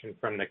question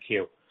from the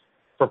queue.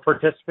 For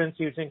participants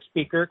using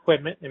speaker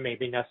equipment, it may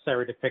be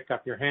necessary to pick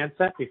up your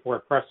handset before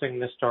pressing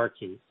the star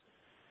keys.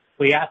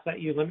 We ask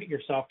that you limit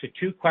yourself to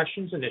 2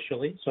 questions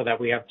initially so that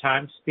we have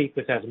time to speak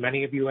with as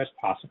many of you as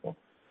possible.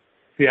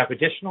 If you have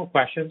additional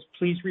questions,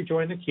 please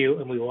rejoin the queue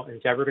and we will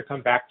endeavor to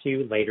come back to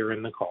you later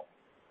in the call.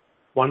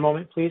 One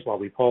moment, please, while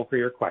we poll for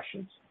your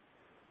questions.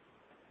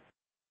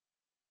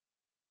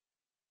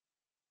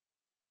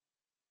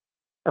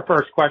 Our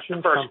first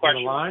question comes from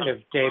the line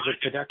of David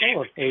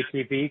Fideckel of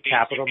ATB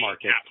Capital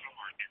Markets.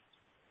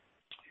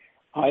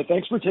 Hi,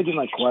 thanks for taking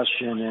my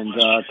question, and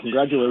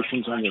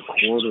congratulations on your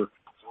quarter.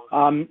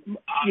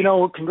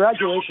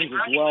 Congratulations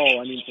as well.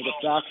 I mean, for the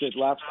fact that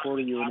last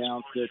quarter you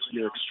announced that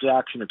your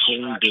extraction or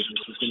tolling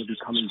business was going to be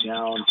coming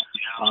down,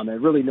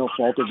 and really no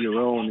fault of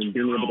your own, and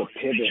being able to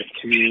pivot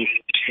to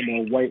the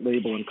more white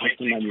label and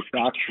custom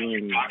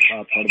manufacturing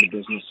part of the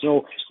business.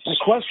 So my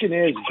question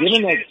is,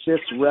 given that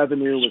this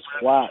revenue was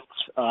flat,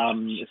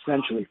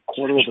 essentially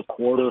quarter over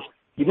quarter,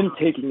 even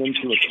taking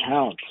into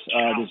account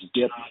this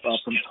dip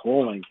from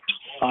tolling,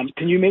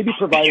 can you maybe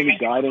provide any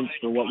guidance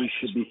for what we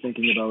should be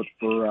thinking about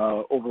for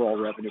overall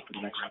revenue for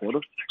the next quarter?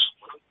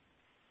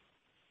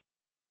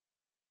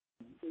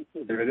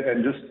 David,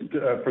 and just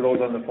for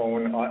those on the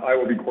phone, I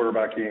will be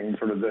quarterbacking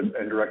sort of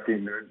and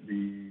directing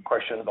the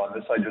questions on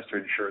this side just to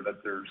ensure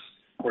that there's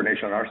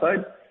coordination on our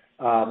side.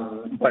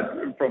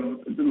 But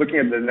from looking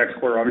at the next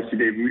quarter, obviously,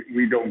 Dave,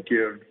 we don't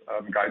give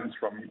guidance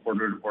from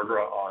quarter to quarter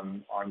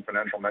on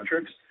financial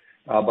metrics.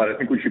 But I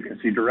think what you can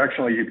see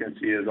directionally, you can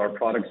see is our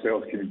product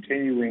sales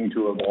continuing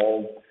to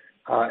evolve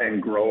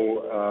and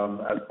grow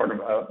as part of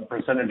a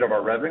percentage of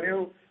our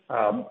revenue,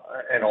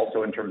 and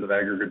also in terms of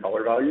aggregate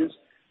dollar values.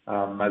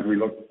 As we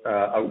look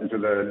out into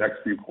the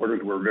next few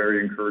quarters, we're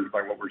very encouraged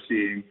by what we're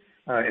seeing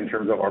in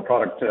terms of our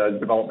product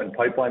development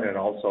pipeline and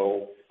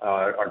also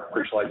our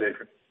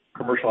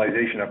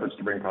commercialization efforts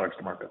to bring products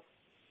to market.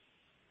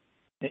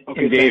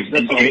 Okay, Dave,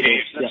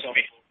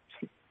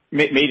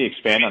 maybe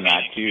expand on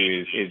that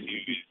too,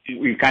 is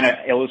we've kind of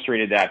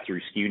illustrated that through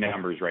SKU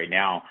numbers right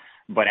now,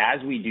 but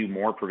as we do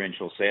more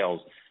provincial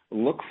sales,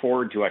 look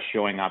forward to us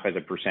showing up as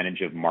a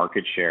percentage of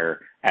market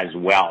share as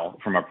well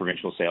from a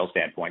provincial sales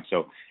standpoint.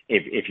 So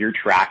if you're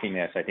tracking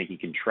this, I think you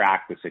can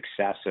track the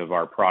success of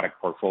our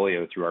product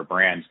portfolio through our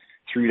brands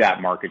through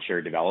that market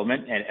share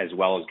development, and as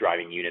well as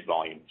driving unit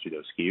volume through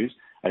those SKUs.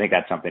 I think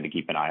that's something to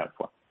keep an eye out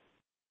for.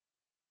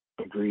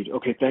 Agreed.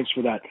 Okay, thanks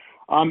for that.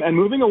 And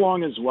moving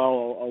along as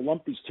well, I'll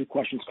lump these two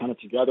questions kind of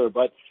together,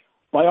 but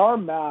by our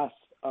math,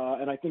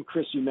 and I think,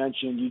 Chris, you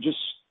mentioned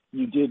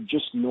you did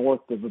just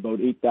north of about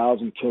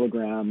 8,000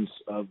 kilograms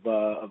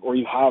or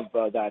you have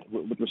that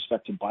with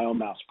respect to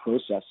biomass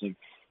processing.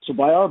 So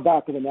by our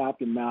back of the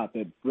napkin math,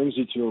 it brings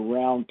you to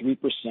around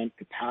 3%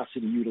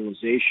 capacity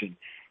utilization.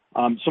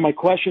 So my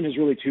question is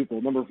really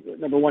twofold.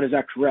 Number one, is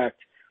that correct?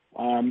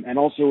 And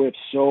also, if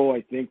so,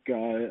 I think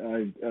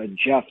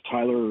Jeff,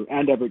 Tyler,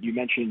 and Everett, you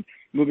mentioned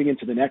moving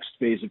into the next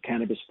phase of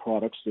cannabis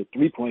products, the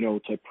 3.0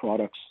 type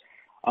products.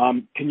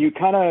 Can you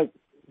kind of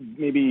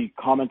maybe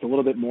comment a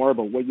little bit more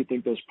about what you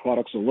think those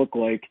products will look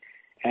like?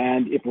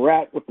 And if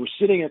we're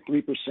sitting at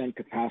 3%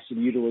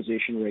 capacity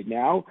utilization right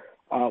now,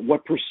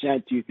 what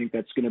percent do you think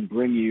that's going to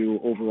bring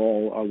you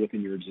overall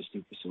within your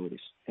existing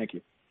facilities? Thank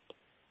you.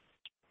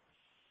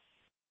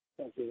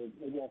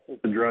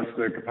 Address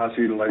the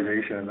capacity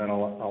utilization, and then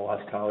I'll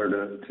ask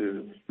Tyler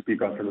to speak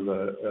on sort of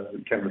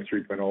the Cannabis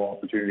 3.0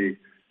 opportunity.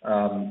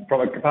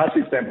 From a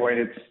capacity standpoint,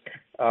 it's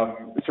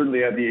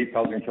certainly at the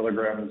 8,000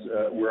 kilograms,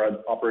 we're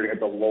operating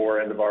at the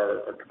lower end of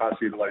our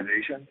capacity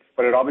utilization,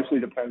 but it obviously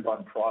depends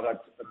on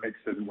product mix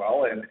as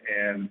well,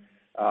 and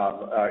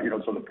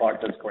so the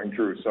product that's going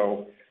through.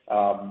 So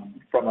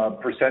from a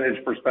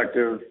percentage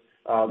perspective,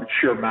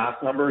 sheer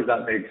math numbers,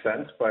 that makes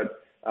sense, but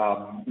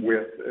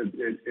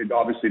it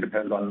obviously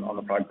depends on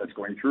the product that's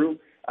going through.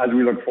 As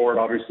we look forward,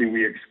 obviously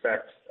we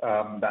expect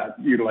that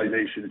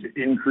utilization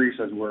to increase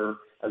as we're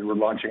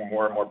launching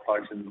more and more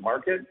products into the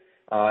market.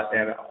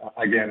 And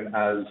again,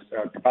 as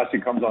capacity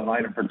comes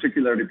online, and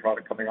particularly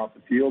product coming off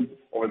the field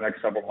over the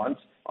next several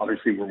months,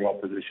 obviously we're well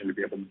positioned to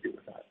be able to deal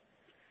with that.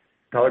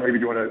 Tyler, maybe do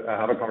you want to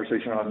have a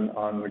conversation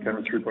on the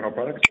Cannabis 3.0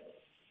 products?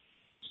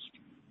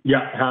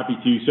 Yeah, happy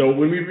to. So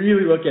when we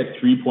really look at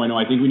 3.0,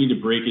 I think we need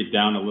to break it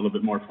down a little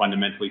bit more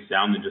fundamentally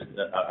sound than just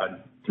a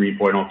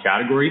 3.0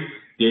 category.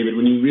 David,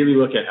 when you really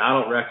look at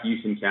adult rec use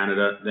in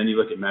Canada, then you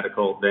look at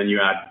medical, then you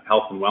add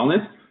health and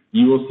wellness,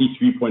 you will see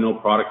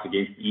 3.0 products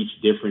against each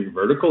different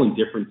vertical and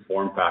different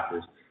form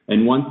factors.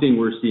 And one thing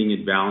we're seeing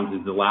at Valens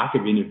is the lack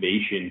of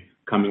innovation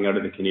coming out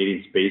of the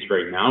Canadian space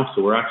right now.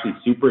 So we're actually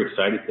super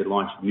excited to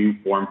launch new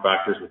form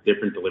factors with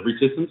different delivery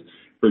systems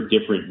for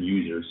different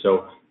users.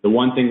 So the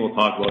one thing we'll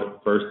talk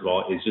about, first of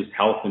all, is just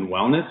health and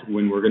wellness.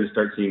 When we're going to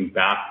start seeing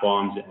bath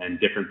bombs and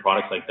different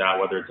products like that,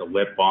 whether it's a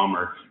lip balm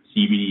or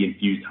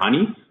CBD-infused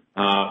honey,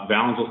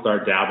 Valens will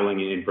start dabbling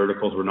in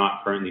verticals we're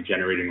not currently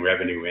generating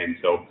revenue in.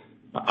 So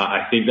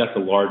I think that's a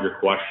larger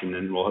question,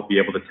 and we'll be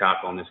able to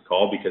tackle on this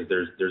call because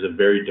there's a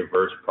very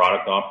diverse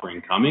product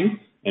offering coming,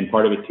 and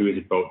part of it too is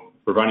about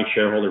providing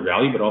shareholder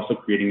value, but also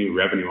creating new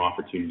revenue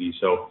opportunities.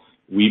 So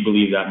we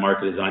believe that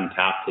market is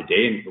untapped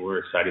today, and we're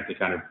excited to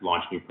kind of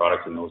launch new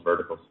products in those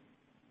verticals.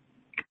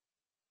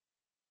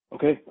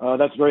 Okay,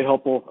 that's very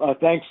helpful.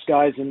 Thanks,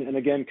 guys, and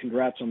again,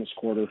 congrats on this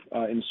quarter,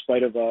 in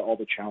spite of all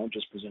the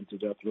challenges presented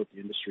throughout the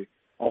industry.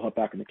 I'll hop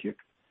back in the queue.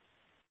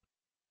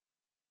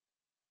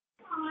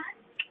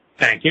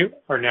 Thank you.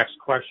 Our next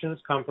questions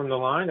come from the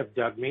line of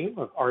Doug Miehm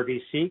of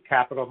RBC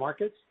Capital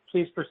Markets.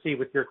 Please proceed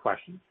with your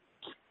question.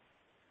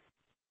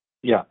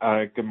 Yeah,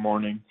 good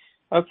morning.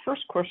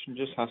 First question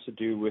just has to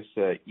do with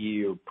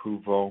EU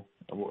approval.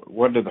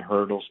 What are the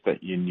hurdles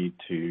that you need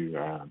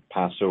to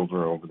pass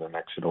over the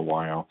next little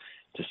while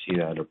to see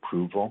that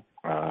approval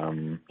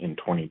in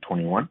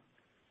 2021?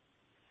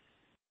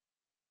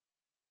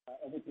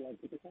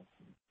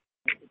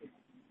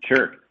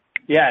 Sure.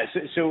 Yeah,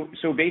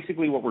 so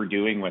basically what we're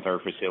doing with our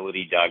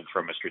facility, Doug,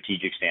 from a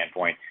strategic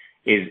standpoint,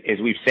 is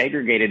we've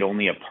segregated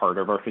only a part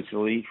of our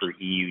facility for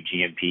EU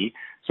GMP,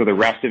 so the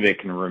rest of it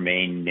can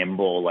remain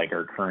nimble like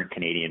our current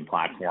Canadian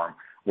platform,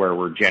 where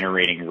we're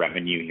generating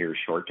revenue here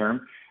short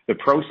term. The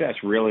process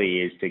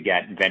really is to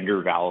get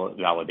vendor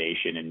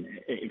validation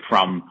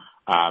from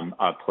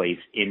a place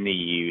in the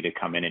EU to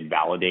come in and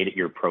validate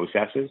your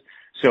processes.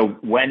 So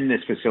when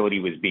this facility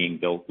was being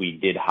built, we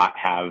did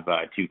have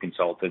two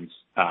consultants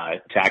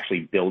to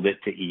actually build it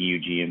to EU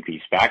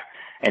GMP spec.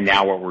 And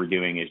now what we're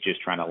doing is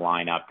just trying to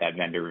line up that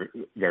vendor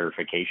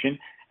verification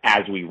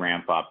as we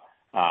ramp up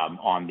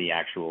on the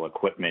actual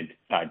equipment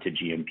to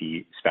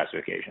GMP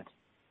specifications.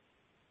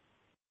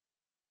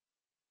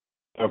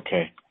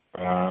 Okay.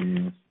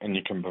 And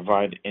you can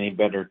provide any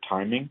better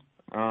timing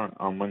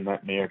on when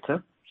that may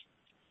occur?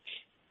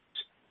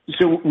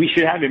 So we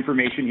should have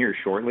information here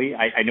shortly.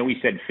 I know we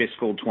said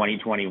fiscal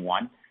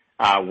 2021.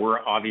 We're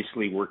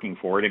obviously working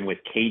forward, and with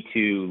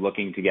K2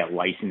 looking to get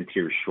licensed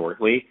here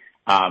shortly,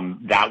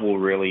 that will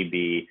really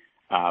be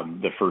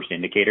the first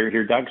indicator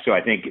here, Doug. So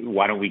I think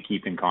why don't we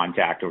keep in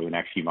contact over the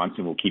next few months,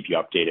 and we'll keep you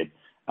updated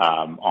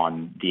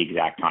on the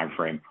exact time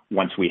frame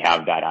once we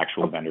have that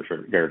actual vendor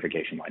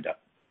verification lined up.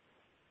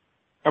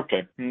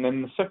 Okay. And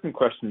then the second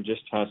question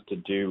just has to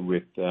do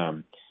with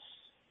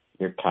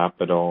your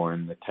capital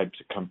and the types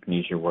of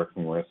companies you're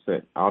working with.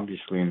 That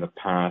obviously in the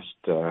past,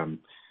 given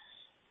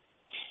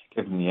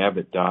the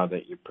EBITDA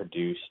that you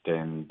produced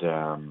and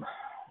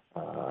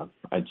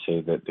I'd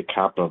say that the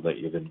capital that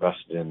you've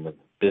invested in the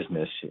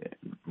business,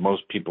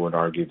 most people would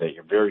argue that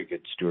you're very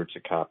good stewards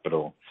of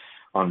capital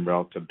on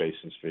relative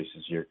basis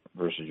versus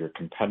your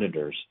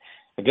competitors.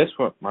 I guess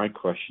what my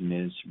question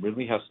is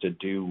really has to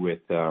do with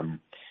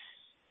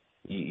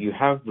you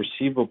have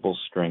receivable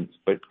strength,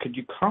 but could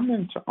you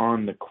comment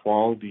on the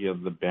quality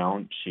of the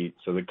balance sheets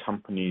of the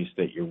companies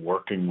that you're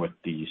working with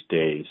these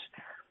days?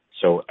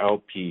 So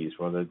LPs,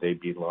 whether they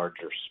be large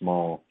or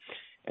small,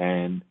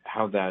 and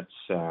how that's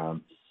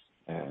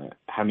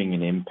having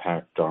an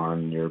impact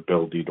on your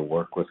ability to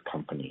work with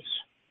companies.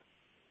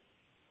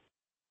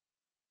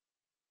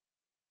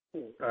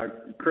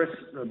 Chris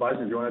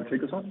Bison, do you want to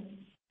take this one?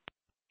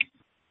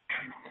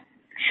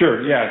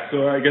 Sure. Yeah.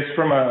 So I guess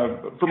from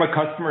a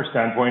customer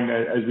standpoint,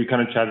 as we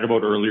kind of chatted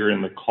about earlier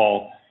in the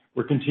call,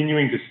 we're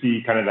continuing to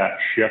see kind of that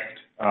shift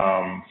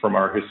from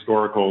our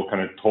historical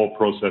kind of toll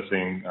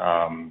processing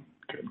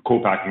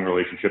co-packing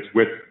relationships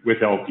with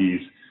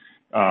LPs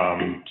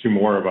to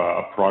more of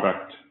a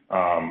product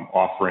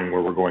offering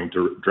where we're going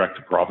direct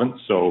to province.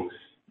 So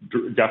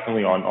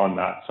definitely on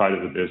that side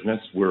of the business,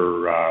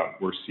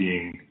 we're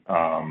seeing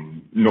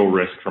no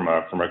risk from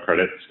a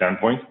credit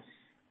standpoint.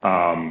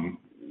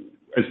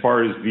 As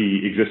far as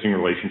the existing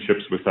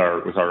relationships with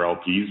our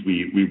LPs,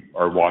 we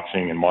are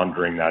watching and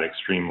monitoring that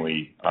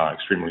extremely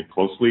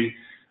closely.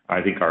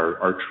 I think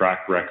our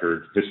track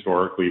record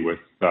historically with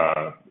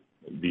the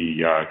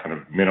kind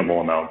of minimal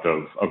amount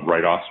of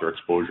write-offs or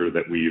exposure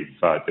that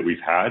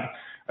we've had,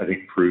 I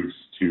think proves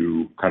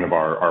to kind of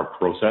our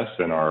process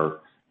and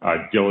our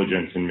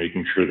diligence in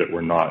making sure that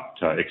we're not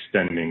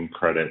extending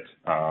credit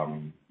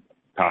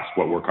past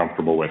what we're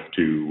comfortable with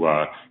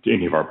to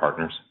any of our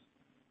partners.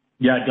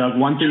 Yeah, Doug,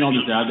 one thing I'll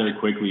just add there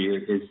quickly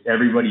is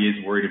everybody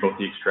is worried about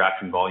the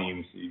extraction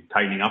volumes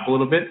tightening up a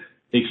little bit.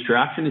 The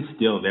extraction is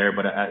still there,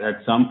 but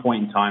at some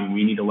point in time,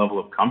 we need a level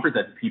of comfort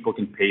that people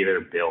can pay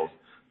their bills.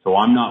 So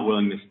I'm not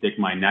willing to stick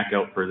my neck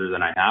out further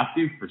than I have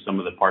to for some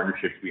of the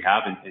partnerships we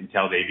have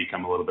until they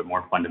become a little bit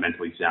more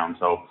fundamentally sound.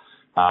 So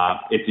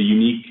it's a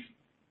unique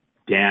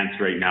dance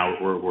right now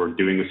we're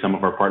doing with some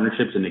of our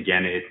partnerships. And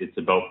again, it's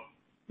about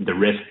the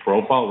risk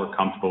profile we're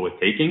comfortable with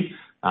taking.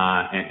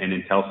 And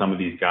until some of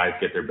these guys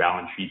get their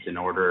balance sheets in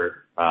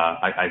order,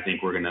 I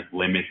think we're going to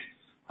limit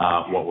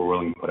what we're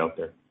willing to put out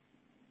there.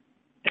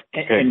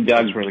 And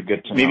Doug, that's really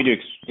good to know.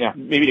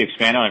 Maybe to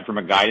expand on it from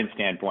a guidance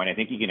standpoint, I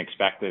think you can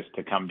expect this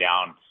to come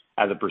down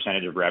as a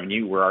percentage of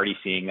revenue. We're already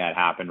seeing that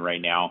happen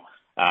right now,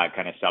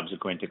 kind of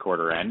subsequent to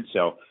quarter end.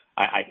 So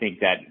I think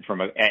that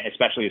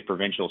especially as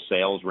provincial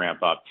sales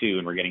ramp up too,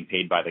 and we're getting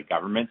paid by the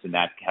governments, and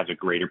that has a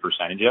greater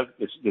percentage of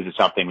this is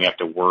something we have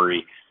to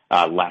worry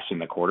less in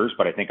the quarters,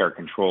 but I think our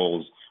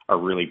controls are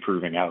really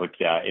proving out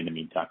in the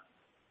meantime.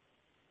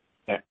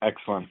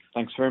 Excellent.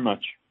 Thanks very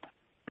much.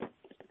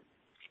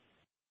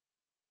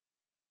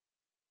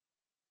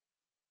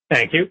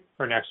 Thank you.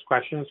 Our next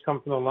questions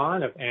come from the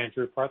line of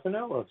Andrew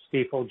Parthenow of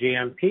Stifel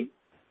GMP.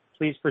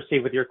 Please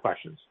proceed with your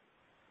questions.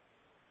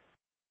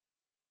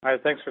 Hi,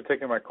 thanks for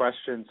taking my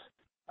questions.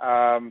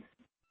 I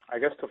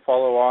guess to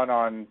follow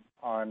on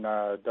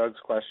Doug's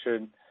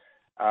question,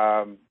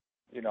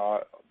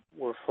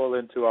 we're full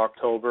into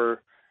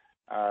October.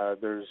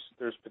 There's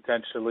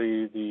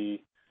potentially the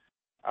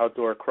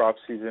outdoor crop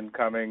season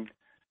coming.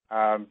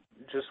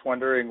 Just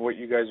wondering what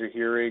you guys are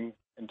hearing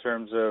in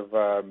terms of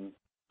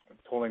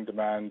tolling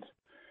demand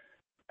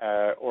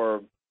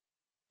or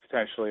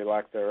potentially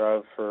lack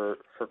thereof for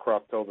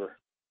Croptober.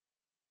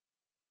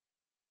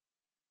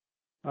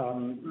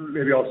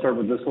 Maybe I'll start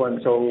with this one.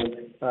 So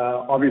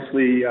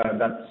obviously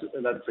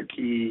that's a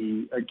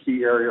key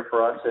area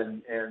for us,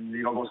 and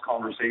those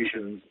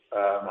conversations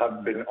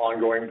have been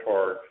ongoing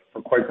for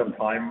quite some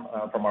time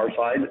from our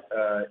side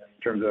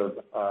in terms of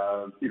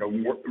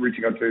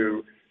reaching out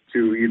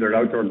to either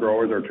outdoor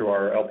growers or to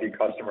our LP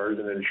customers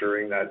and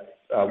ensuring that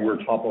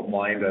we're top of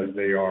mind as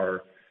they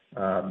are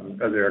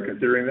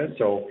considering this.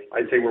 So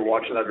I'd say we're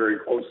watching that very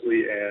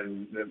closely,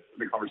 and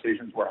the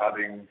conversations we're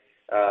having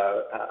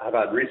have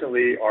had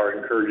recently are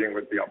encouraging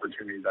with the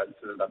opportunity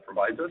that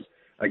provides us.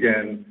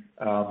 Again,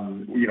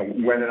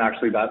 when and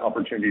actually that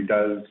opportunity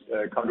does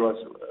come to us,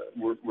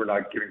 we're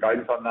not giving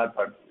guidance on that,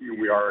 but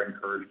we are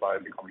encouraged by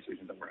the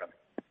conversations that we're having.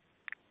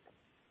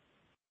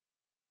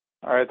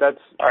 All right, that's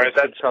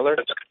good color.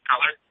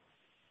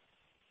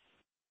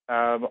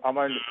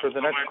 For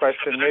the next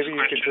question, maybe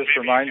you could just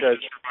remind us,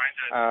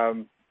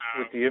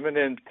 with the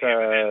imminent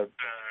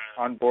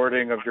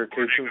onboarding of your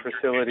K2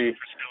 facility,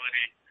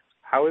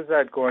 how is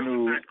that going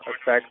to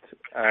affect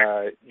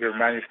your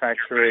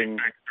manufacturing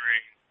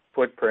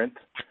footprint?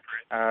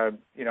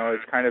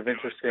 It's kind of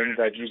interesting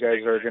that you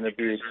guys are going to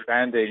be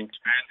expanding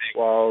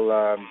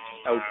while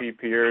LP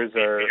peers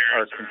are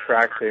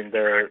contracting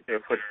their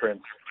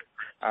footprints.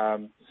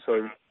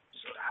 So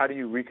how do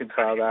you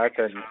reconcile that,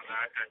 and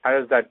how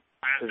does that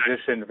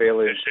position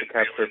Valens to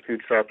capture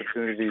future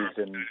opportunities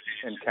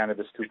in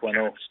Cannabis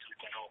 2.0?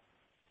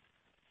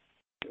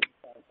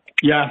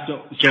 Yeah,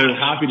 so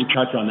happy to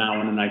touch on that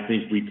one, and I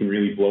think we can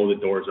really blow the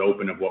doors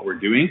open of what we're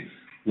doing.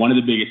 One of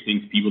the biggest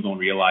things people don't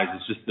realize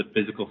is just the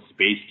physical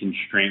space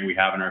constraint we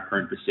have in our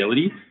current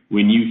facility.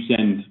 When you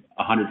send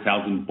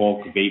 100,000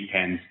 bulk vape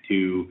pens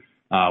to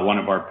one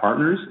of our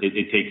partners,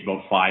 it takes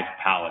about 5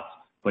 pallets.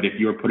 But if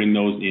you're putting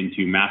those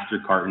into master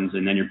cartons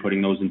and then you're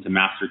putting those into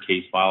master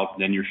case files,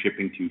 then you're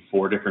shipping to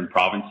 4 different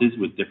provinces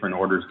with different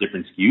orders,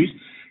 different SKUs.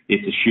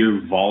 It's a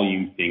sheer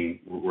volume thing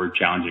we're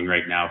challenging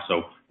right now.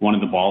 So one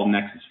of the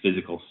bottlenecks is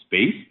physical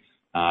space.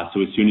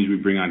 So as soon as we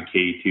bring on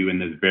K2 in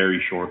the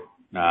very short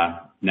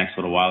next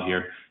little while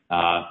here,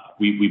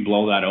 we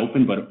blow that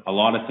open. But a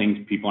lot of things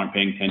people aren't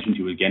paying attention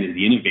to, again, is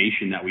the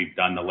innovation that we've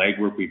done, the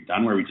legwork we've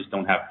done where we just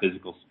don't have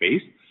physical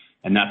space.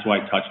 And that's why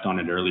I touched on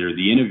it earlier.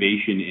 The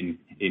innovation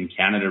in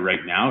Canada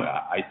right now,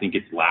 I think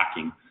it's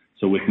lacking.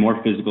 So with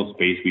more physical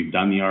space, we've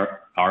done the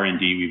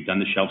R&D, we've done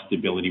the shelf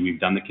stability, we've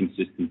done the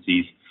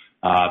consistencies.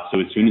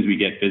 So as soon as we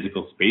get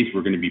physical space,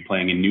 we're going to be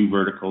playing in new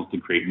verticals to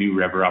create new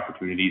revenue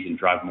opportunities and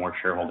drive more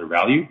shareholder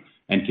value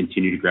and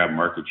continue to grab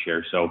market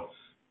share. So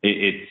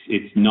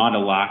it's not a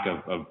lack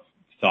of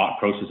thought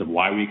process of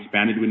why we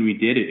expanded when we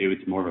did. It was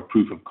more of a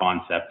proof of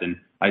concept. And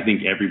I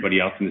think everybody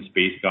else in the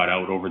space got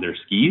out over their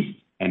skis,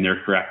 and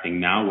they're correcting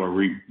now where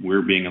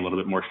we're being a little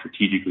bit more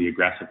strategically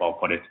aggressive, I'll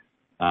put it,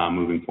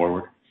 moving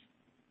forward.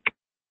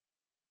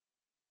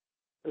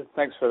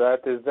 Thanks for that.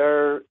 Is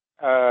there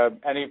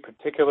any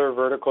particular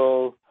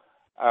vertical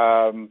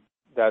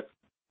that,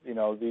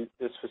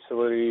 this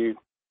facility,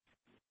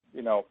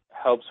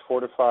 helps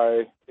fortify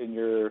in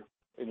your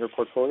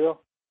portfolio?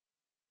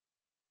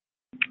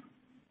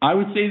 I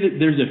would say that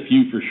there's a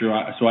few for sure.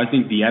 So I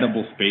think the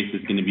edible space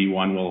is going to be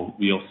one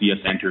you'll see us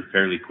enter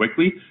fairly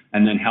quickly,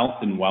 and then health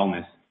and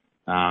wellness.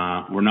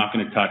 We're not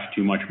going to touch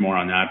too much more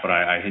on that, but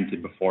I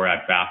hinted before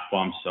at bath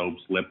bombs,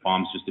 soaps, lip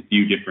balms, just a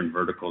few different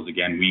verticals,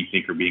 again, we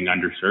think are being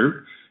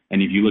underserved.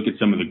 And if you look at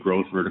some of the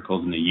growth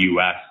verticals in the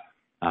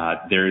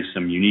U.S., there is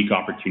some unique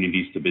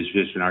opportunities to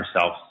position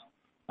ourselves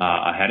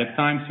ahead of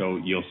time. So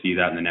you'll see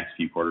that in the next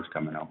few quarters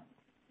coming out.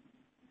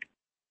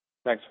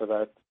 Thanks for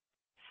that.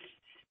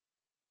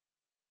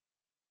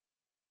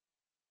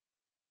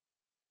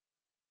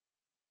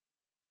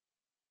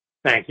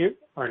 Thank you.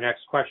 Our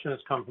next question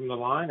has come from the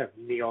line of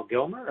Neil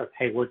Gilmer of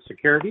Haywood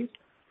Securities.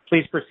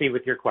 Please proceed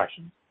with your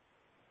questions.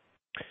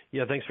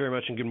 Yeah, thanks very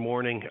much, and good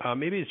morning.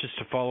 Maybe it's just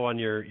to follow on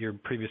your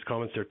previous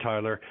comments there,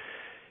 Tyler.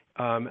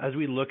 As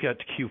we look at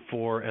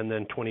Q4 and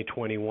then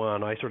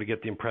 2021, I sort of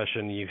get the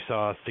impression you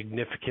saw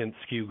significant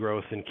SKU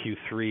growth in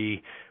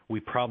Q3. We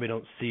probably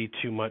don't see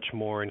too much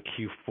more in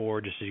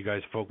Q4, just as you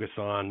guys focus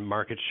on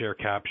market share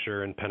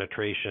capture and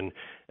penetration.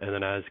 And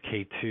then as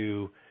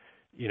K2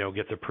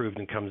 gets approved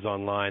and comes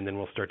online, then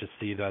we'll start to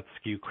see that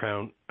SKU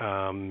count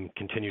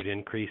continue to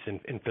increase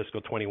in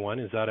fiscal 21.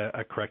 Is that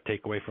a correct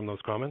takeaway from those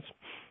comments?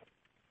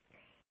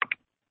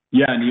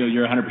 Yeah, Neil,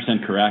 you're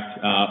 100% correct.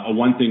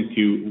 One thing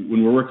too,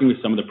 when we're working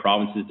with some of the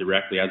provinces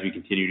directly as we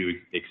continue to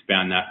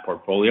expand that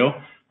portfolio,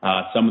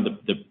 some of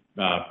the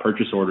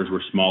purchase orders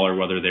were smaller,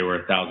 whether they were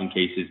 1,000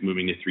 cases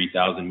moving to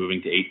 3,000,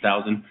 moving to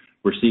 8,000.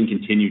 We're seeing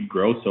continued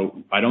growth.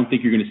 So I don't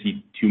think you're going to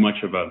see too much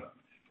of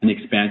an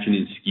expansion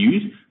in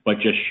SKUs, but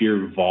just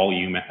sheer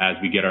volume as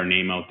we get our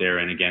name out there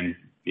and, again,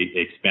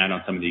 expand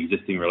on some of the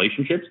existing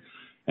relationships.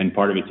 And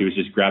part of it, too, is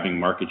just grabbing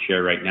market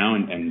share right now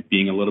and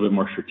being a little bit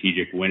more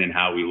strategic when and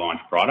how we launch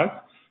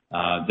products.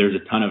 There's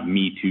a ton of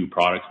Me Too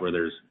products where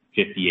there's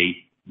 58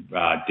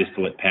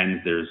 distillate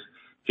pens, there's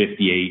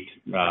 58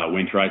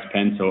 winterized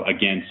pens. So,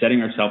 again,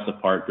 setting ourselves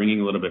apart,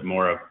 bringing a little bit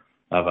more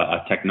of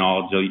a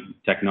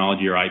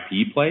technology or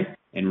IP play,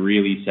 and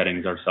really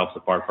setting ourselves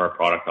apart for our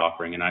product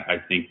offering. And I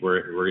think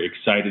we're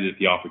excited at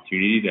the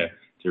opportunity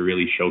to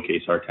really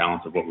showcase our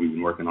talents of what we've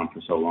been working on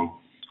for so long.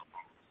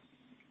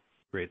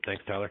 Great.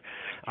 Thanks, Tyler.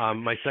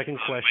 My second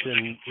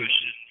question is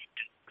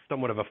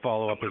somewhat of a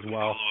follow-up as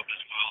well.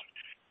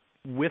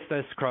 With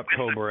this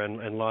Croptober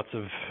and lots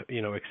of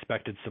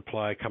expected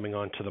supply coming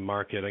onto the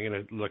market, I'm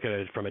going to look at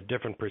it from a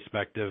different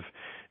perspective,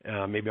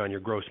 maybe on your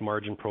gross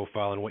margin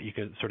profile and what you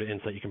can sort of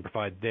insight you can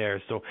provide there.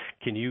 So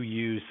can you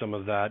use some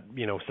of that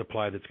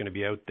supply that's going to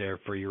be out there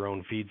for your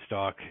own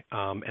feedstock,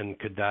 and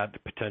could that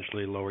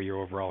potentially lower your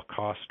overall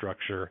cost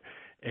structure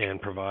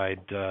and provide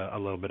a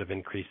little bit of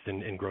increase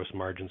in gross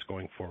margins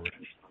going forward?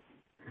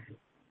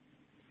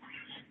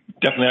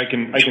 Definitely,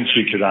 I can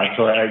speak to that.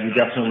 So we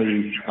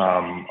definitely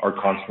are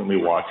constantly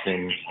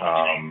watching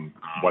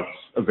what's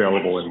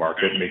available in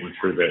market, making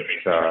sure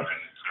that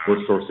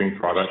we're sourcing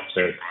products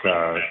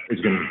that is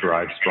going to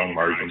drive strong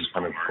margins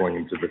kind of going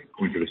into the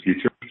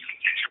future.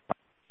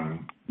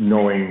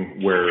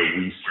 Knowing where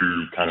we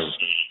see kind of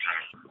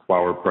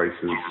flower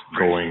prices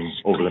going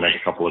over the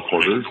next couple of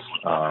quarters,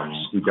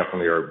 we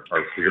definitely are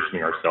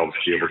positioning ourselves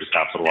to be able to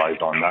capitalize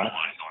on that,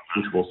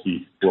 which we'll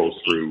see flow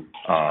through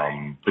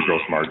the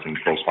gross margin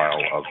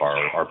profile of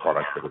our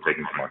products that we're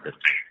taking to market.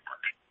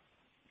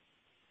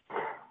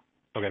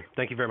 Okay,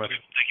 thank you very much.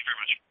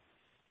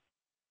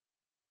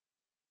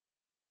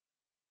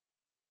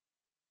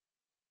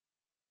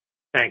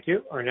 Thank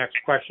you. Our next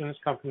questions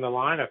come from the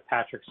line of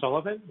Patrick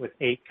Sullivan with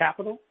 8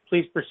 Capital.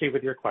 Please proceed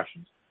with your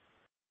questions.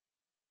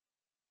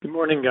 Good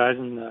morning, guys,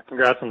 and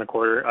congrats on the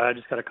quarter. I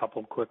just got a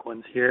couple of quick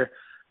ones here.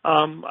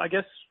 I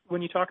guess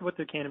when you talk about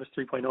the Cannabis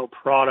 3.0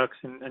 products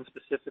and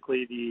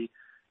specifically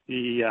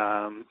the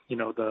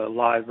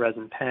live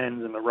resin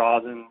pens and the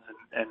rosins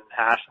and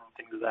hash and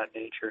things of that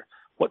nature,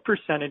 what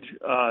percentage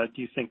do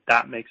you think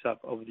that makes up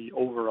of the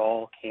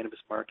overall cannabis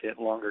market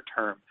longer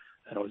term?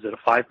 Is it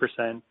a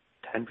 5%?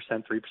 10%,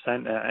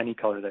 3%, any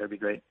color there would be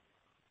great.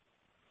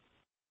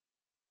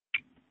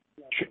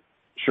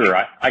 Sure,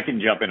 I can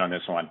jump in on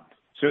this one.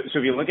 So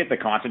if you look at the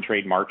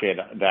concentrate market,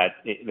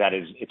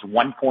 it's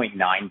 1.9%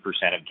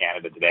 of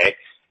Canada today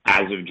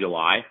as of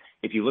July.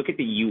 If you look at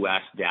the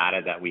U.S.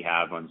 data that we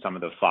have on some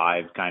of the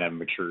 5 kind of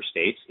mature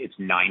states, it's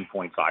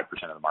 9.5%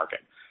 of the market.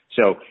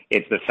 So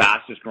it's the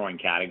fastest growing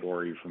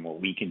category from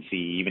what we can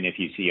see, even if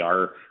you see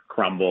our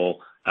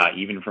crumble,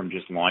 even from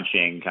just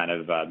launching kind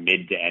of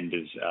mid to end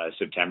of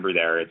September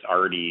there, it's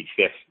already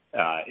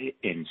 5th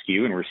in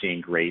SKU, and we're seeing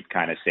great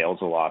kind of sales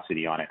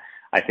velocity on it.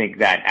 I think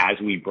that as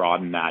we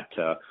broaden that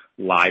to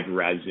live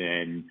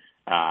resin,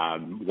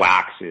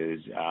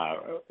 waxes,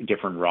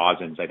 different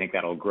rosins, I think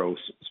that'll grow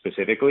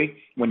specifically.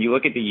 When you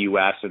look at the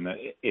U.S.,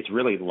 it's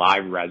really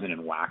live resin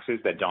and waxes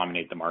that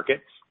dominate the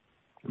market.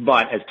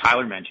 But as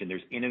Tyler mentioned,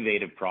 there's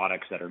innovative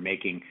products that are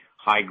making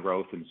high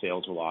growth and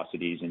sales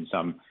velocities in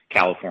some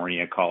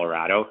California,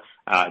 Colorado,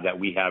 that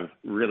we have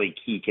really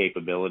key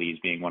capabilities,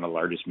 being one of the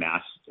largest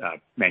mass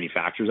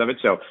manufacturers of it.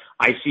 So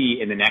I see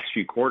in the next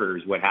few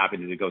quarters what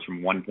happens is it goes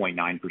from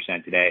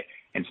 1.9% today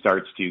and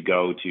starts to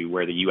go to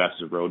where the U.S.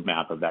 is a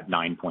roadmap of that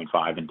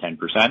 9.5 and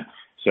 10%.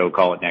 So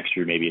call it next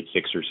year, maybe it's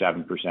 6 or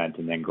 7%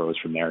 and then grows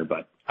from there.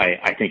 But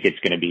I think it's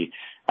going to be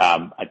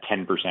a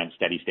 10%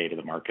 steady state of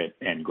the market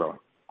and growing.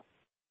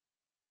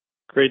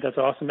 Great, that's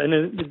awesome.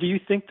 And do you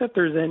think that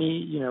there's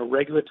any,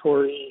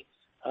 regulatory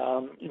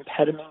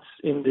impediments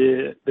in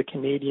the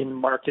Canadian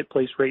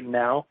marketplace right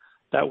now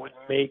that would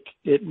make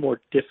it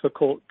more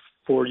difficult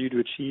for you to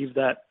achieve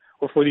that,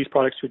 or for these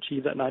products to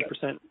achieve that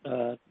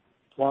 9%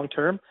 long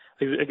term?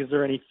 Is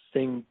there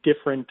anything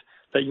different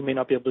that you may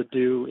not be able to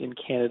do in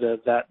Canada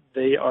that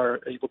they are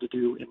able to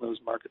do in those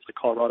markets like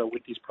Colorado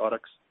with these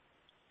products?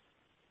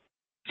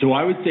 So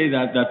I would say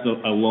that that's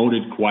a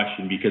loaded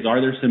question, because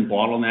are there some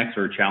bottlenecks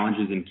or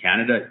challenges in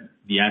Canada?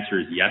 The answer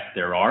is yes,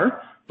 there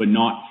are, but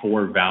not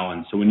for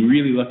Valens. So when you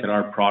really look at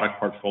our product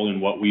portfolio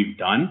and what we've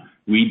done,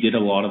 we did a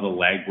lot of the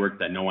legwork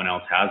that no one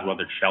else has,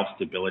 whether it's shelf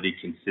stability,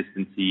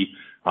 consistency,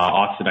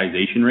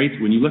 oxidization rates.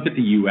 When you look at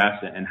the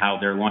U.S. and how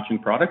they're launching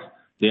products,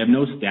 they have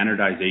no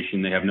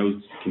standardization, they have no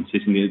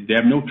consistency, they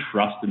have no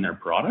trust in their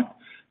product.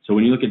 So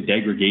when you look at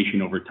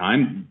degradation over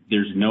time,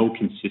 there's no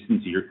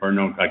consistency or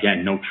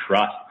no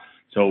trust.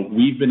 So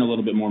we've been a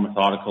little bit more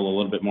methodical, a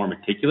little bit more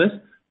meticulous,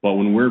 but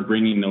when we're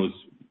bringing those,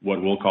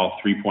 what we'll call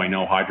 3.0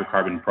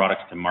 hydrocarbon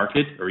products to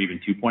market, or even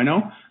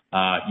 2.0,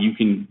 you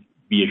can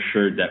be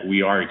assured that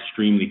we are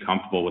extremely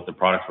comfortable with the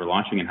products we're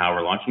launching and how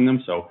we're launching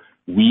them. So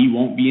we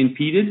won't be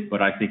impeded,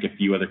 but I think a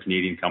few other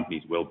Canadian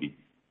companies will be.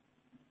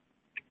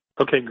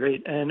 Okay,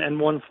 great. And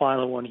one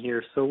final one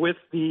here. So with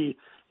the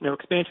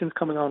expansions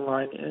coming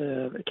online,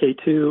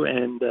 K2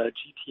 and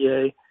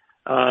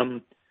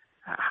GTA,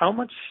 how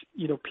much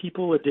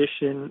people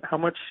addition, how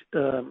much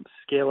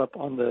scale up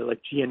on the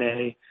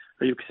G&A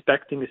are you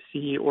expecting to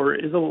see, or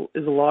is a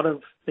lot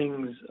of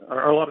things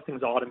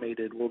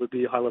automated? Will there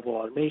be a high level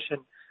of automation?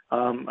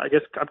 I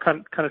guess I'm kind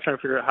of trying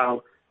to figure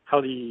out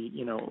how the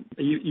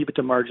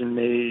EBITDA margin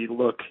may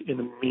look in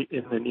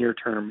the near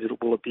term.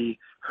 Will it be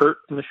hurt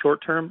in the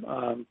short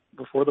term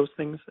before those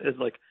things? Is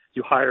like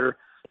you hire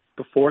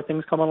before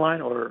things come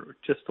online, or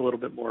just a little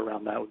bit more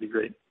around that would be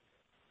great.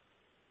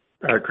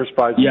 Chris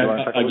Pye, I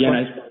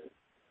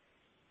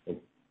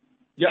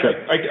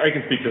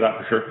can speak to that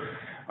for sure.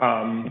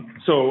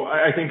 So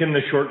I think in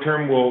the short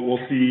term we'll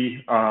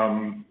see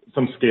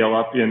some scale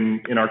up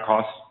in our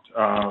cost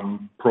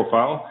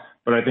profile.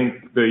 But I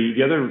think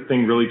the other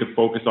thing really to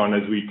focus on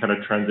as we kind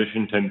of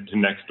transition to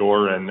next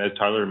door, and as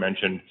Tyler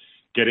mentioned,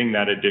 getting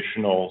that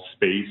additional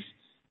space,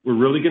 we're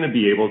really going to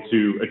be able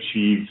to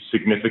achieve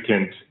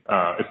significant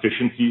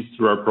efficiencies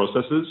through our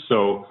processes.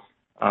 So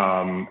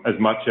as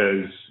much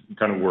as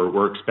kind of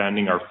we're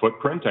expanding our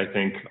footprint, I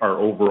think our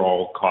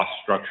overall cost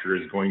structure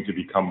is going to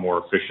become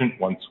more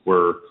efficient once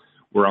we're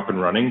up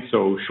and running.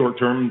 So short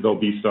term, there'll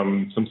be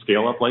some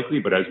scale up likely,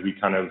 but as we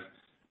kind of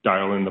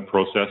dial in the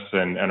process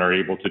and are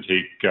able to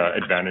take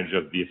advantage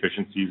of the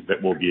efficiencies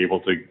that we'll be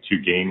able to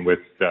gain with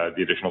the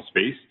additional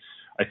space,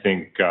 I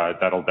think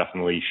that'll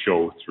definitely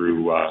show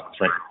through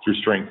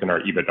strength in our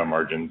EBITDA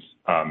margins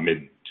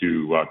mid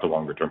to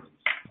longer term.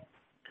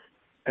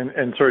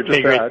 And sorry,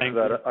 just to add to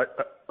that,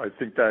 I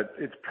think that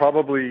it's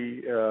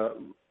probably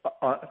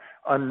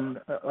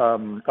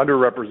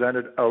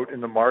underrepresented out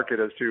in the market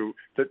as to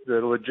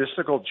the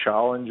logistical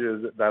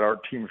challenges that our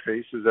team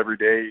faces every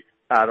day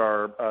at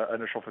our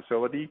initial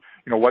facility.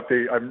 You know,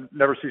 I've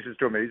never ceases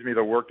to amaze me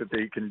the work that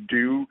they can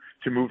do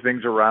to move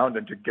things around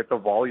and to get the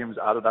volumes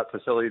out of that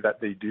facility that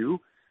they do.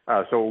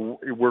 So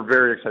we're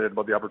very excited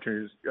about the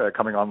opportunities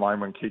coming online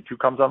when K2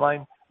 comes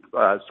online.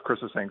 As Chris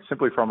was saying,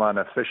 simply from an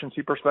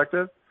efficiency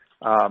perspective,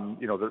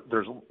 you know,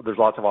 there's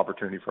lots of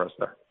opportunity for us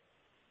there.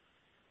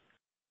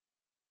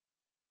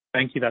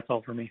 Thank you. That's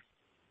all for me.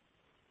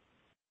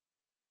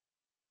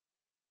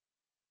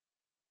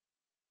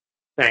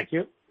 Thank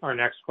you. Our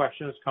next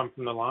questions come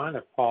from the line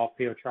of Paul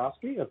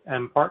Piotrowski of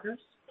M Partners.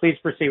 Please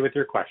proceed with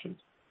your questions.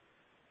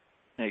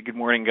 Hey, good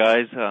morning,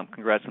 guys.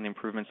 Congrats on the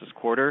improvements this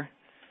quarter.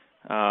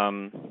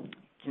 Can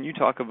you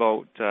talk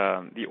about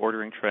the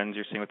ordering trends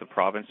you're seeing with the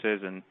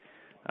provinces, and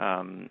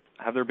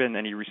have there been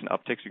any recent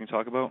upticks you can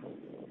talk about?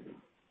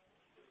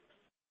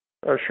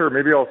 Sure.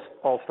 Maybe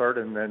I'll start,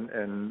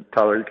 and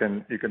Tyler, you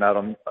can add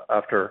on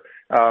after.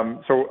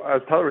 So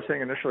as Tyler was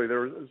saying initially,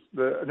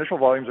 the initial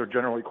volumes are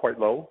generally quite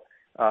low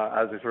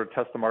as they sort of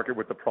test the market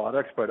with the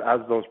products. But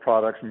as those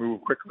products move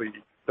quickly,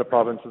 the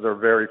provinces are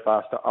very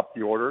fast to up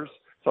the orders,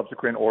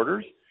 subsequent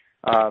orders.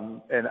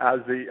 And as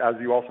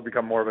you also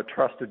become more of a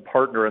trusted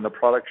partner, and the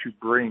products you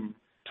bring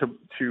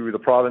to the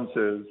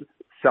provinces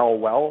sell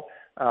well,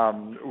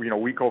 you know,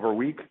 week over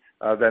week,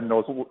 then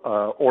those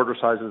order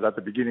sizes at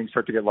the beginning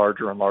start to get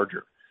larger and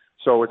larger.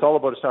 So it's all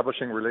about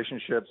establishing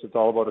relationships. It's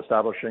all about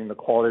establishing the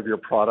quality of your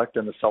product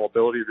and the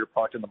sellability of your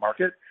product in the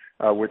market,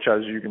 which,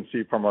 as you can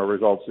see from our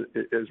results,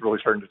 is really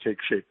starting to take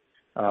shape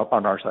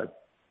on our side.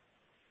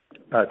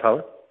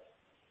 Tyler?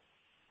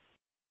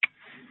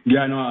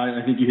 Yeah, no,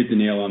 I think you hit the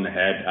nail on the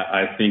head.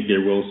 I think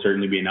there will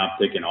certainly be an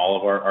uptick in all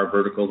of our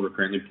verticals we're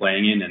currently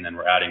playing in, and then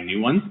we're adding new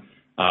ones.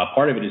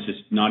 Part of it is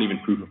just not even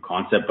proof of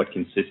concept, but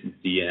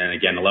consistency and,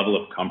 again, a level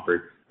of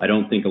comfort. I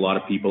don't think a lot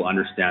of people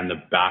understand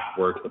the back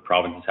work the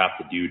provinces have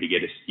to do to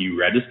get a SKU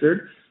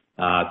registered.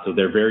 So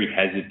they're very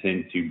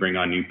hesitant to bring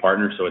on new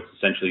partners. So it's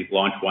essentially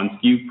launch one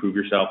SKU, prove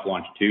yourself,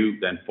 launch two,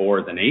 then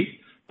four, then eight.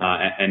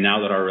 And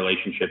now that our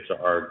relationships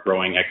are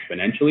growing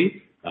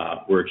exponentially,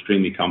 we're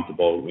extremely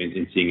comfortable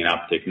in seeing an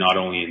uptick, not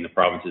only in the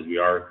provinces we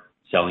are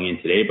selling in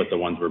today, but the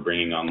ones we're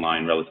bringing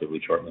online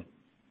relatively shortly.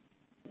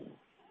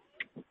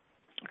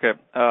 Okay,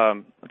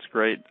 that's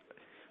great.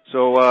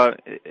 So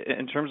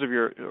in terms of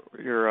your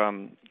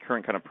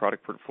current kind of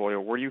product portfolio,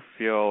 where do you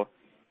feel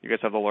you guys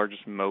have the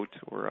largest moat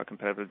or a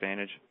competitive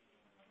advantage?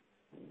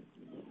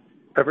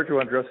 Everett, do you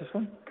want to address this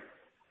one?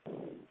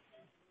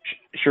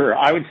 Sure.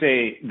 I would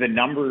say the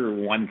number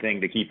one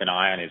thing to keep an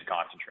eye on is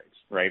concentrates,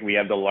 right? We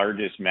have the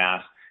largest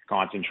mass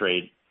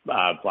concentrate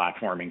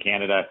platform in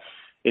Canada.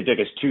 It took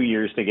us 2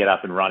 years to get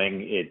up and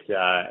running.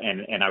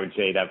 And I would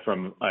say that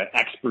from an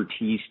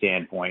expertise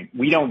standpoint,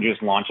 we don't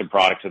just launch a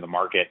product to the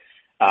market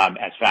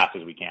as fast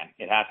as we can.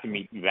 It has to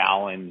meet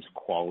Valens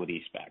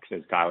quality specs,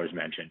 as Tyler's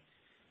mentioned.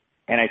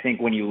 And I think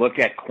when you look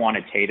at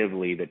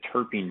quantitatively the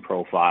terpene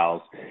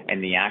profiles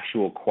and the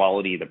actual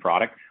quality of the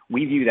product,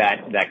 we view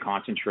that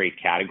concentrate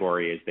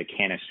category as the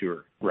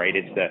connoisseur, right?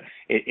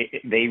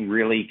 They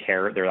really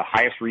care. They're the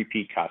highest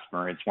repeat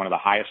customer. It's one of the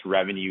highest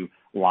revenue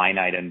line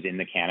items in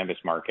the cannabis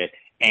market,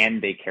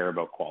 and they care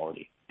about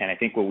quality. And I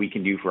think what we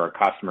can do for our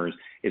customers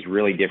is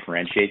really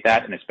differentiate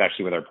that, and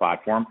especially with our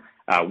platform,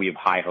 we have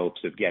high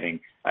hopes of getting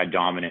a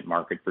dominant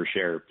market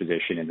share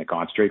position in the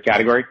concentrate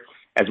category,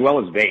 as well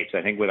as vapes.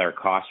 I think with our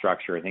cost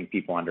structure, I think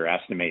people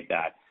underestimate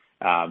that.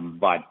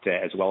 But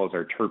as well as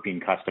our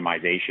terpene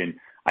customization,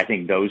 I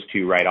think those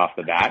two right off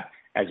the bat,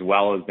 as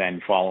well as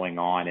then following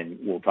on, and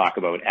we'll talk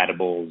about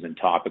edibles and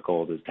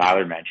topicals, as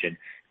Tyler mentioned,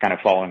 kind of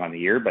following on the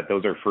year. But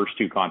those are first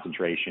two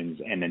concentrations,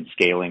 and then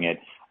scaling it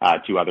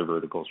to other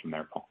verticals from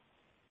there, Paul.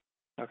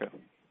 Okay,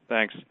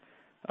 thanks.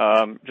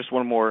 Just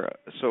one more.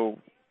 So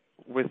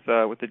with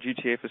the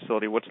GTA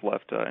facility, what's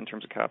left in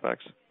terms of CapEx?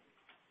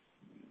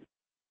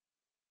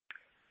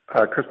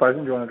 Chris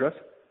Bison, do you want to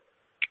address?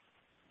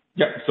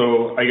 Yeah,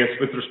 so I guess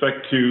with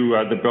respect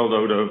to the build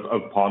out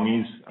of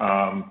Pommies,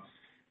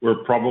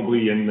 we're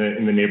probably in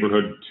the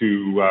neighborhood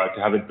to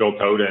have it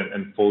built out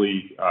and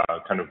fully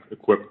kind of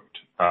equipped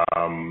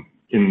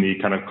in the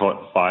kind of call it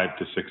 $5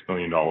 to $6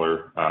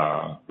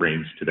 million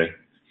range today.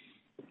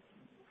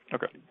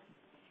 Okay.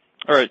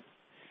 All right.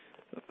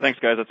 Thanks,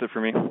 guys. That's it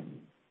for me.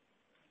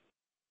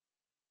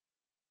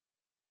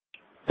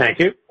 Thank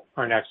you.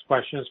 Our next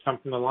question has come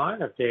from the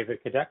line of David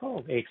Kideckel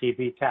of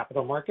ATB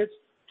Capital Markets.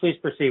 Please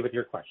proceed with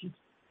your questions.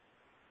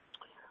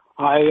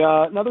 Hi,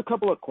 another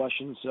couple of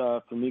questions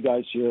from you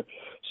guys here.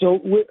 So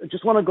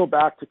just want to go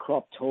back to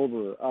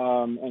Croptober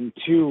and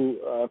two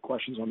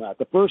questions on that.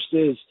 The first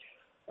is,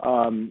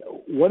 Can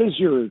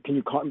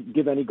you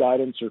give any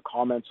guidance or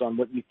comments on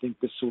what you think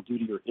this will do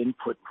to your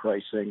input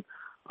pricing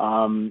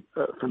from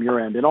your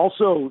end? And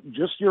also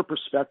just your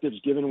perspectives,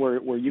 given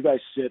where you guys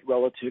sit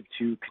relative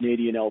to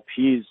Canadian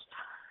LPs.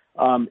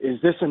 Is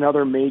this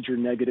another major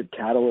negative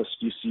catalyst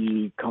you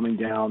see coming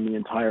down the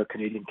entire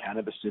Canadian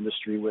cannabis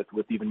industry with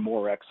even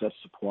more excess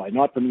supply,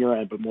 not from your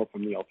end, but more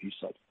from the LP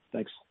side?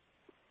 Thanks.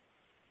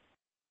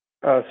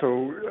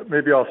 So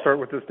maybe I'll start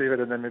with this, David,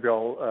 and then maybe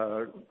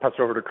I'll pass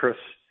it over to Chris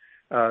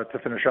to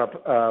finish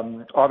up.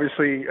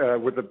 Obviously,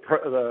 with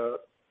the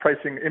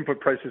pricing, input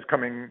prices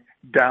coming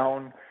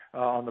down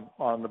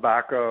on the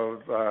back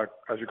of,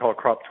 as you call it,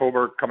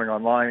 Croptober coming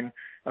online,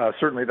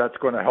 certainly that's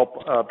going to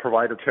help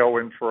provide a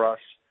tailwind for us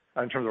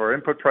in terms of our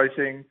input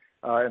pricing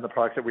and the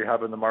products that we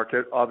have in the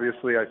market.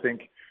 Obviously, I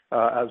think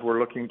as we're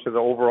looking to the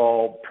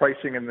overall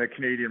pricing in the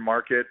Canadian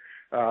market,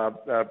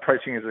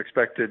 pricing is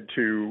expected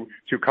to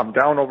come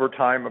down over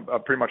time,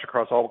 pretty much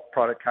across all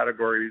product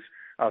categories.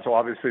 So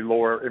obviously,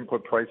 lower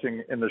input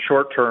pricing in the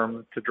short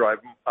term to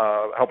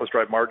help us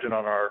drive margin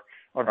on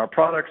our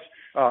products,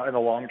 in the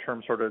long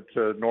term, sort of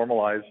to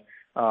normalize.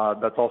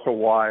 That's also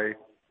why,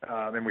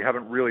 and we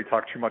haven't really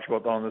talked too much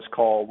about that on this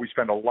call. We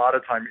spend a lot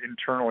of time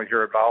internally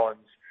here at Valens,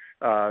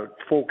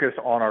 focus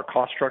on our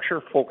cost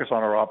structure, focus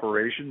on our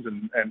operations,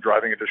 and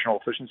driving additional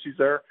efficiencies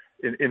there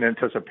in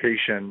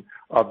anticipation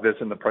of this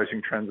and the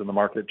pricing trends in the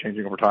market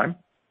changing over time.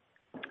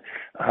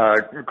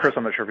 Chris,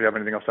 I'm not sure if you have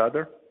anything else to add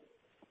there.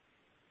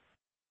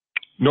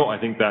 No, I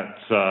think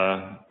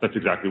that's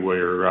exactly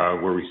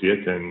where we see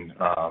it, and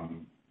I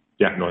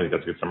think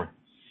that's a good summary.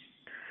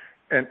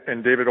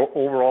 And David,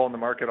 overall in the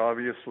market,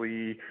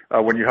 obviously,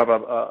 when you have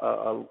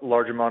a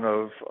large amount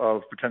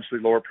of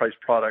potentially lower priced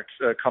products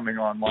coming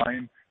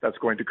online, that's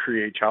going to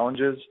create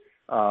challenges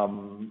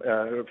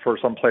for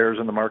some players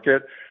in the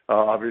market.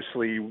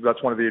 Obviously,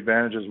 that's one of the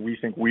advantages we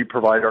think we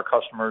provide our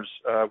customers,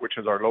 which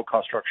is our low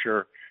cost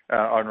structure,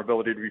 our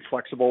ability to be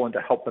flexible and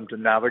to help them to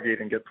navigate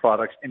and get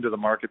products into the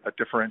market that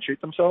differentiate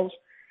themselves.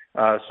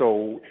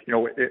 So,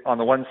 on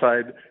the one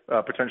side,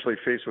 potentially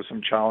faced with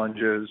some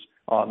challenges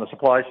on the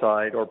supply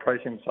side or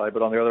pricing side,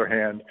 but on the other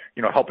hand,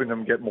 helping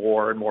them get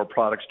more and more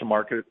products to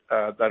market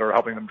that are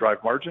helping them drive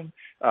margin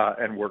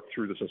and work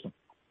through the system.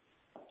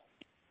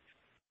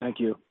 Thank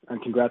you,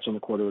 and congrats on the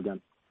quarter again.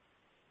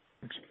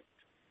 Thanks.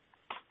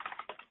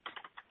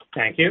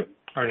 Thank you.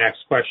 Our next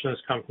question has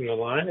come from the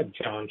line of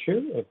John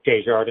Chu of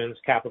Desjardins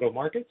Capital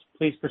Markets.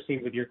 Please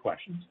proceed with your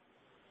questions.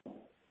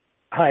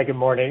 Hi, good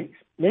morning.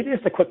 Maybe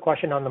just a quick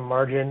question on the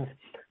margins.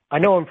 I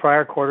know in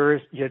prior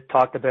quarters you had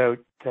talked about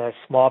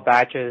small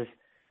batches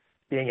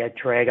being a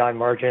drag on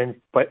margins,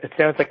 but it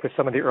sounds like with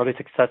some of the early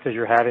successes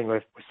you're having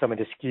with some of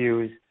the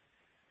SKUs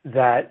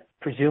that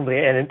presumably,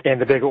 and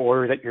the bigger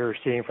order that you're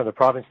seeing from the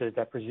provinces,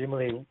 that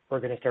presumably we're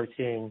going to start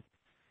seeing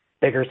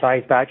bigger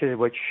size batches,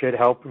 which should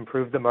help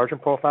improve the margin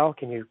profile.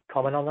 Can you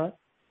comment on that?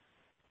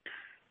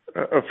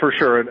 For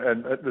sure,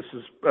 and this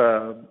is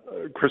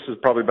Chris is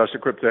probably best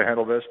equipped to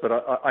handle this, but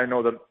I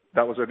know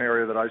that was an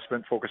area that I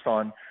focused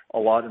on a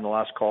lot in the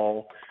last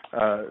call,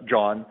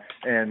 John.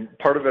 And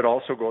part of it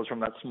also goes from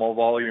that small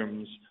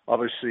volumes.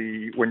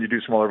 Obviously, when you do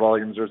smaller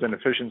volumes, there's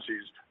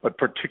inefficiencies, but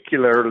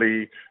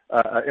particularly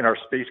in our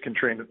space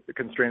constrained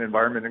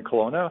environment in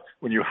Kelowna,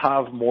 when you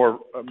have more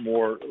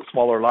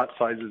smaller lot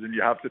sizes and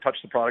you have to touch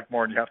the product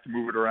more and you have to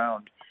move it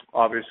around,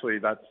 obviously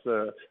that's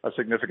a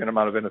significant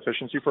amount of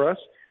inefficiency for us.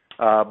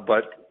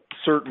 But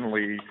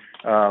certainly,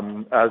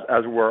 as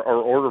our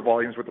order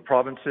volumes with the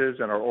provinces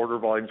and our order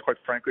volumes, quite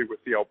frankly, with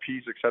the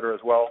LPs, et cetera,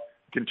 as well,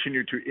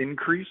 continue to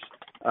increase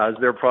as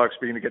their products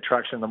begin to get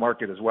traction in the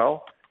market as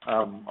well,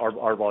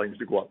 our volumes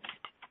do go up.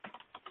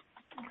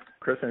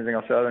 Chris, anything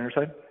else to add on your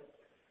side?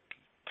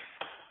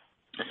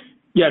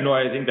 Yeah, no,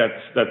 I think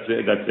that's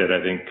it.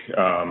 I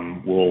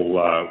think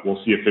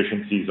we'll see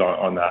efficiencies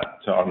on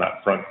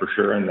that front for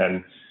sure, and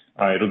then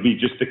it'll be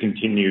just the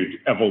continued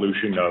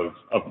evolution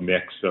of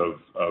mix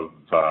of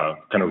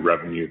kind of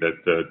revenue that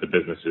the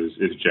business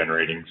is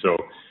generating. So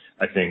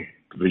I think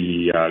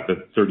the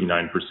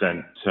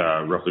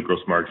 39% roughly gross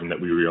margin that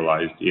we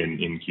realized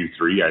in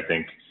Q3, I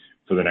think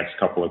for the next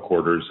couple of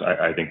quarters,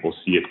 I think we'll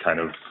see it kind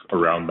of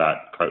around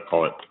that,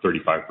 call it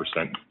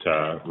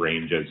 35%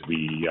 range as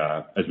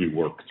we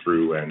work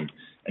through and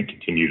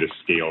continue to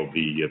scale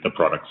the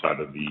product side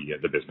of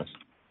the business.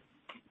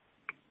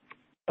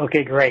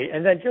 Okay, great.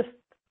 And then just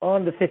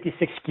on the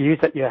 56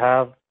 SKUs that you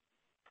have,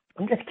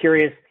 I'm just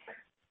curious,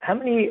 how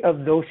many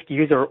of those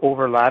SKUs are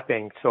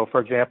overlapping? So,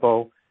 for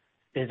example,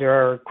 is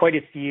there quite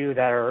a few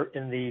that are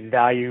in the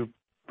value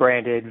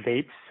branded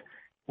vapes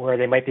where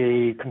they might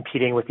be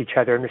competing with each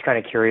other? I'm just kind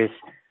of curious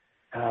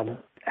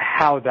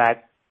how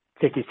that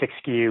 56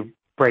 SKU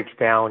breaks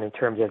down in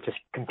terms of just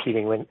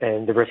competing with,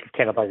 and the risk of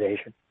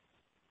cannibalization.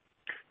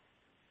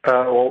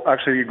 Well,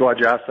 actually, glad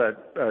you asked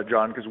that,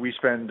 John, because we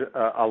spend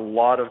a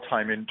lot of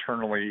time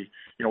internally,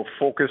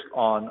 focused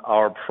on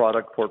our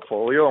product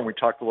portfolio, and we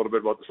talked a little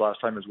bit about this last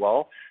time as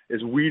well,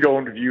 is we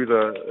don't view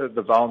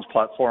the Valens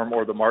platform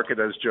or the market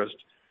as just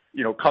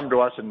come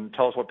to us and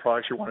tell us what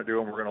products you want to do,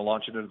 and we're going to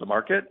launch it into the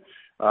market.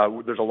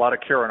 There's a lot of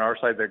care on our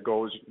side that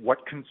goes,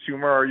 what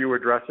consumer are you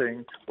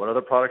addressing? What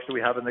other products do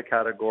we have in the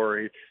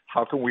category?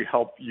 How can we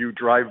help you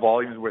drive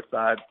volumes with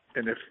that?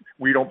 And if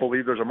we don't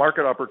believe there's a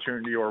market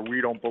opportunity, or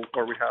we have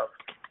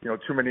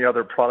too many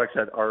other products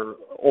that are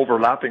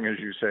overlapping, as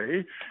you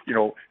say,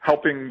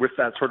 helping with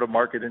that sort of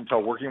market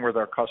intel, working with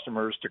our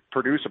customers to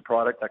produce a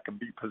product that can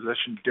be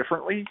positioned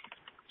differently,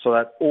 so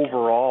that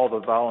overall the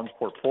Valens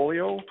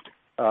portfolio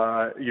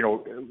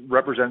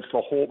represents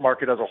the whole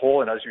market as a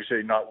whole, and as you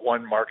say, not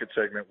one market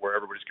segment where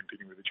everybody's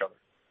competing with each other.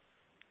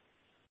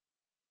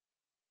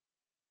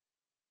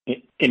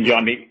 And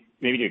John,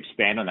 maybe to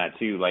expand on that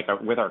too, like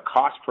with our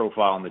cost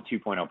profile on the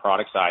 2.0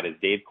 product side, as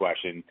Dave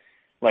questioned,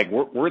 like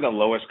we're the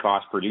lowest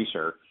cost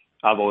producer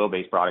of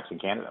oil-based products in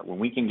Canada. When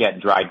we can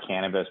get dried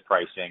cannabis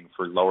pricing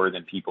for lower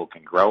than people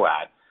can grow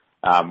at,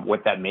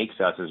 what that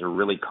makes us is a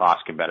really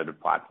cost competitive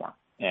platform.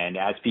 And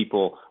as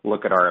people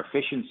look at our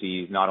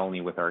efficiencies, not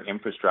only with our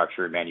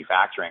infrastructure and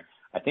manufacturing,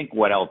 I think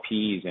what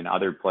LPs and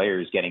other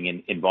players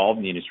getting involved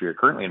in the industry or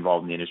currently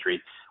involved in the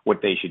industry, what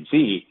they should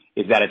see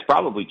is that it's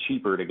probably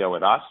cheaper to go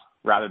with us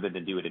rather than to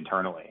do it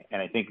internally.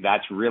 And I think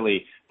that's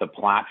really the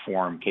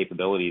platform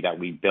capability that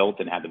we built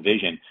and had the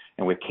vision.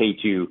 And with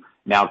K2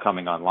 now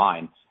coming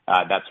online,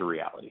 that's a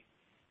reality.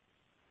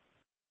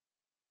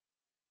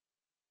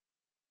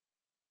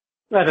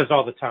 That is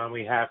all the time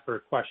we have for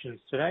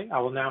questions today. I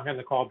will now hand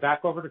the call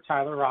back over to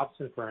Tyler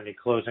Robson for any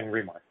closing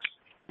remarks.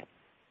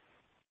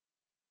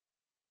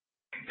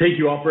 Thank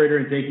you, operator,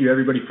 and thank you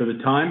everybody for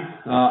the time.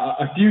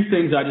 A few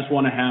things I just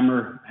want to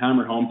hammer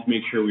home to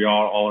make sure we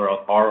are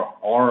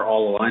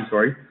all aligned.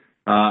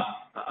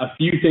 A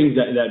few things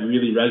that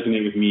really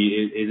resonate with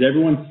me is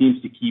everyone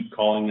seems to keep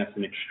calling us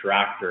an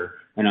extractor,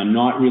 and I'm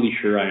not really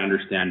sure I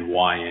understand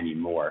why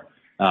anymore.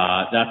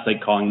 That's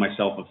like calling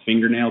myself a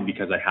fingernail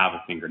because I have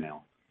a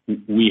fingernail.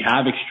 We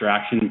have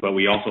extraction, but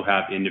we also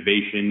have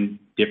innovation,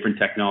 different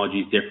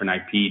technologies, different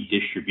IP,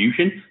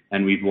 distribution,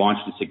 and we've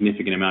launched a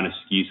significant amount of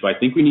SKUs. So I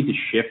think we need to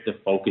shift the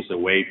focus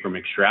away from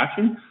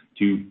extraction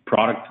to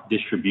product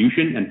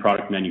distribution and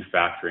product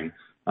manufacturing.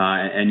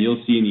 And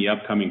you'll see in the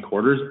upcoming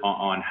quarters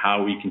on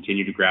how we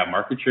continue to grab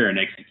market share and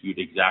execute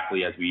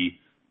exactly as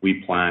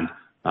we planned.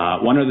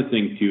 One other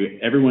thing too,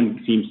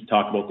 everyone seems to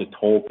talk about the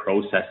toll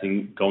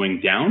processing going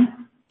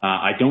down.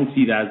 I don't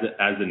see that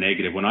as a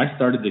negative. When I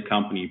started the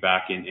company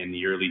back in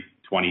the early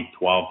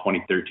 2012,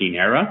 2013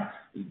 era,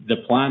 the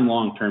plan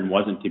long term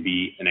wasn't to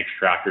be an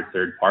extractor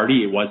third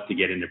party. It was to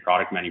get into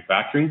product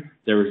manufacturing.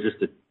 There was just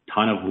a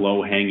ton of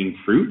low hanging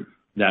fruit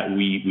that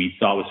we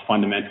thought was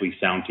fundamentally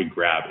sound to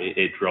grab.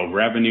 It drove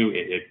revenue.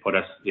 It put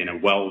us in a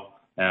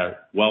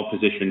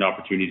well-positioned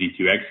opportunity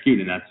to execute,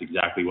 and that's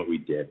exactly what we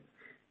did.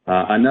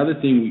 Another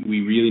thing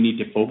we really need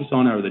to focus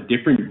on are the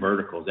different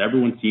verticals.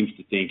 Everyone seems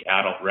to think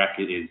adult rec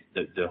is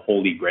the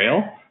holy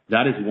grail.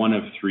 That is one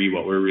of three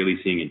what we're really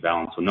seeing in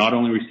Valens. So not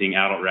only are we seeing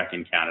adult rec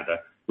in Canada,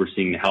 we're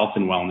seeing the health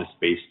and wellness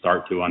space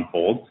start to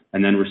unfold,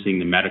 and then we're seeing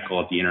the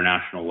medical at the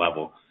international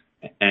level.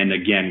 And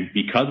again,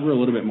 because we're a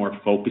little bit more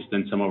focused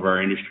than some of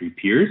our industry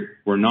peers,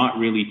 we're not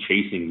really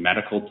chasing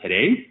medical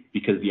today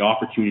because the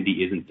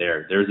opportunity isn't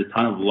there. There's a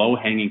ton of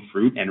low-hanging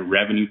fruit and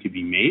revenue to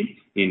be made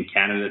in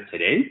Canada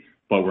today,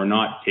 but we're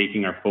not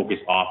taking our focus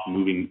off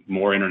moving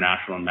more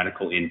international and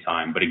medical in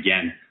time. But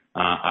again,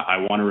 I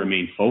want to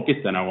remain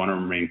focused and I want to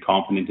remain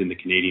confident in the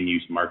Canadian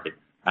use market.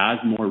 As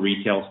more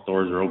retail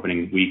stores are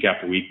opening week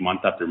after week,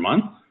 month after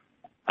month,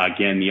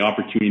 again, the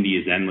opportunity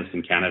is endless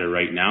in Canada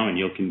right now, and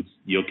you'll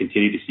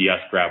continue to see us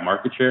grab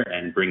market share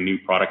and bring new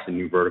products and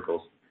new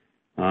verticals.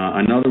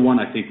 Another one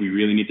I think we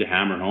really need to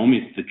hammer home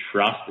is the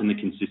trust and the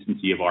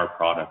consistency of our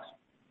products.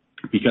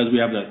 Because we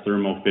have that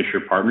Thermo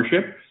Fisher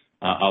partnership,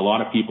 a lot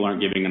of people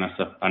aren't giving us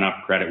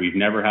enough credit. We've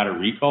never had a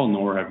recall,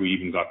 nor have we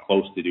even got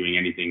close to doing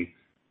anything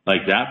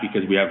like that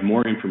because we have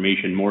more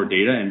information, more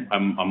data, and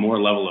a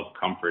more level of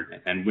comfort.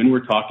 And when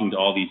we're talking to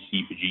all these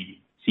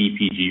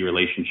CPG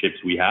relationships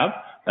we have,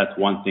 that's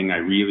one thing I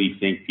really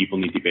think people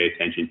need to pay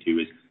attention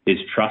to is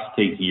trust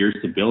takes years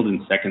to build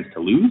and seconds to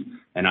lose.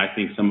 And I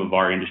think some of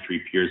our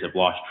industry peers have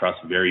lost trust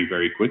very,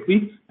 very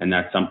quickly. And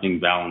that's something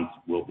Valens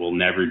will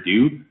never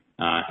do.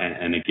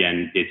 And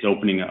again, it's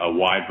opening a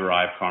wide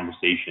variety of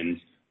conversations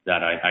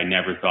that I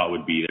never thought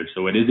would be there.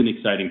 So it is an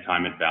exciting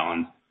time at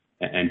Valens.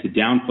 And to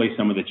downplay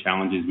some of the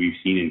challenges we've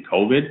seen in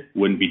COVID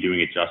wouldn't be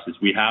doing it justice.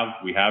 We have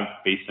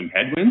faced some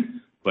headwinds,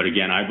 but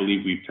again, I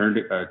believe we've turned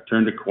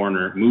a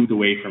corner, moved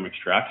away from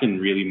extraction,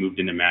 and really moved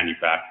into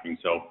manufacturing.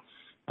 So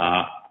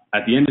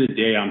at the end of the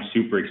day, I'm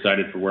super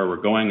excited for where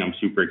we're going. I'm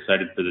super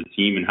excited for the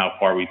team and how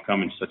far we've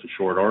come in such a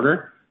short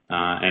order.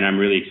 And I'm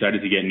really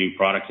excited to get new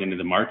products into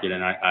the market,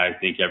 and I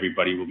think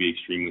everybody will be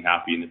extremely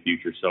happy in the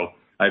future. So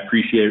I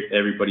appreciate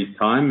everybody's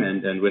time,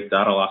 and with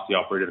that, I'll ask the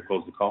operator to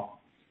close the call.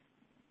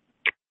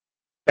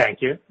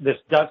 Thank you. This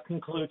does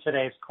conclude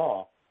today's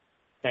call.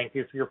 Thank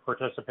you for your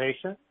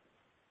participation.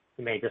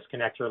 You may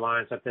disconnect your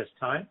lines at this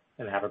time,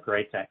 and have a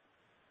great day.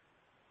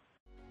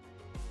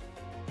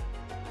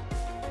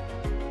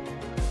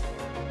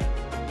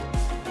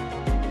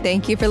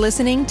 Thank you for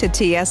listening to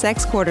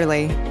TSX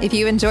Quarterly. If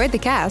you enjoyed the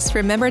cast,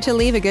 remember to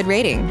leave a good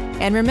rating.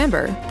 And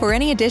remember, for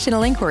any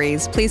additional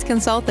inquiries, please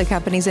consult the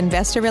company's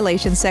investor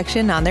relations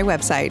section on their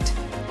website.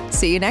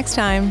 See you next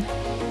time.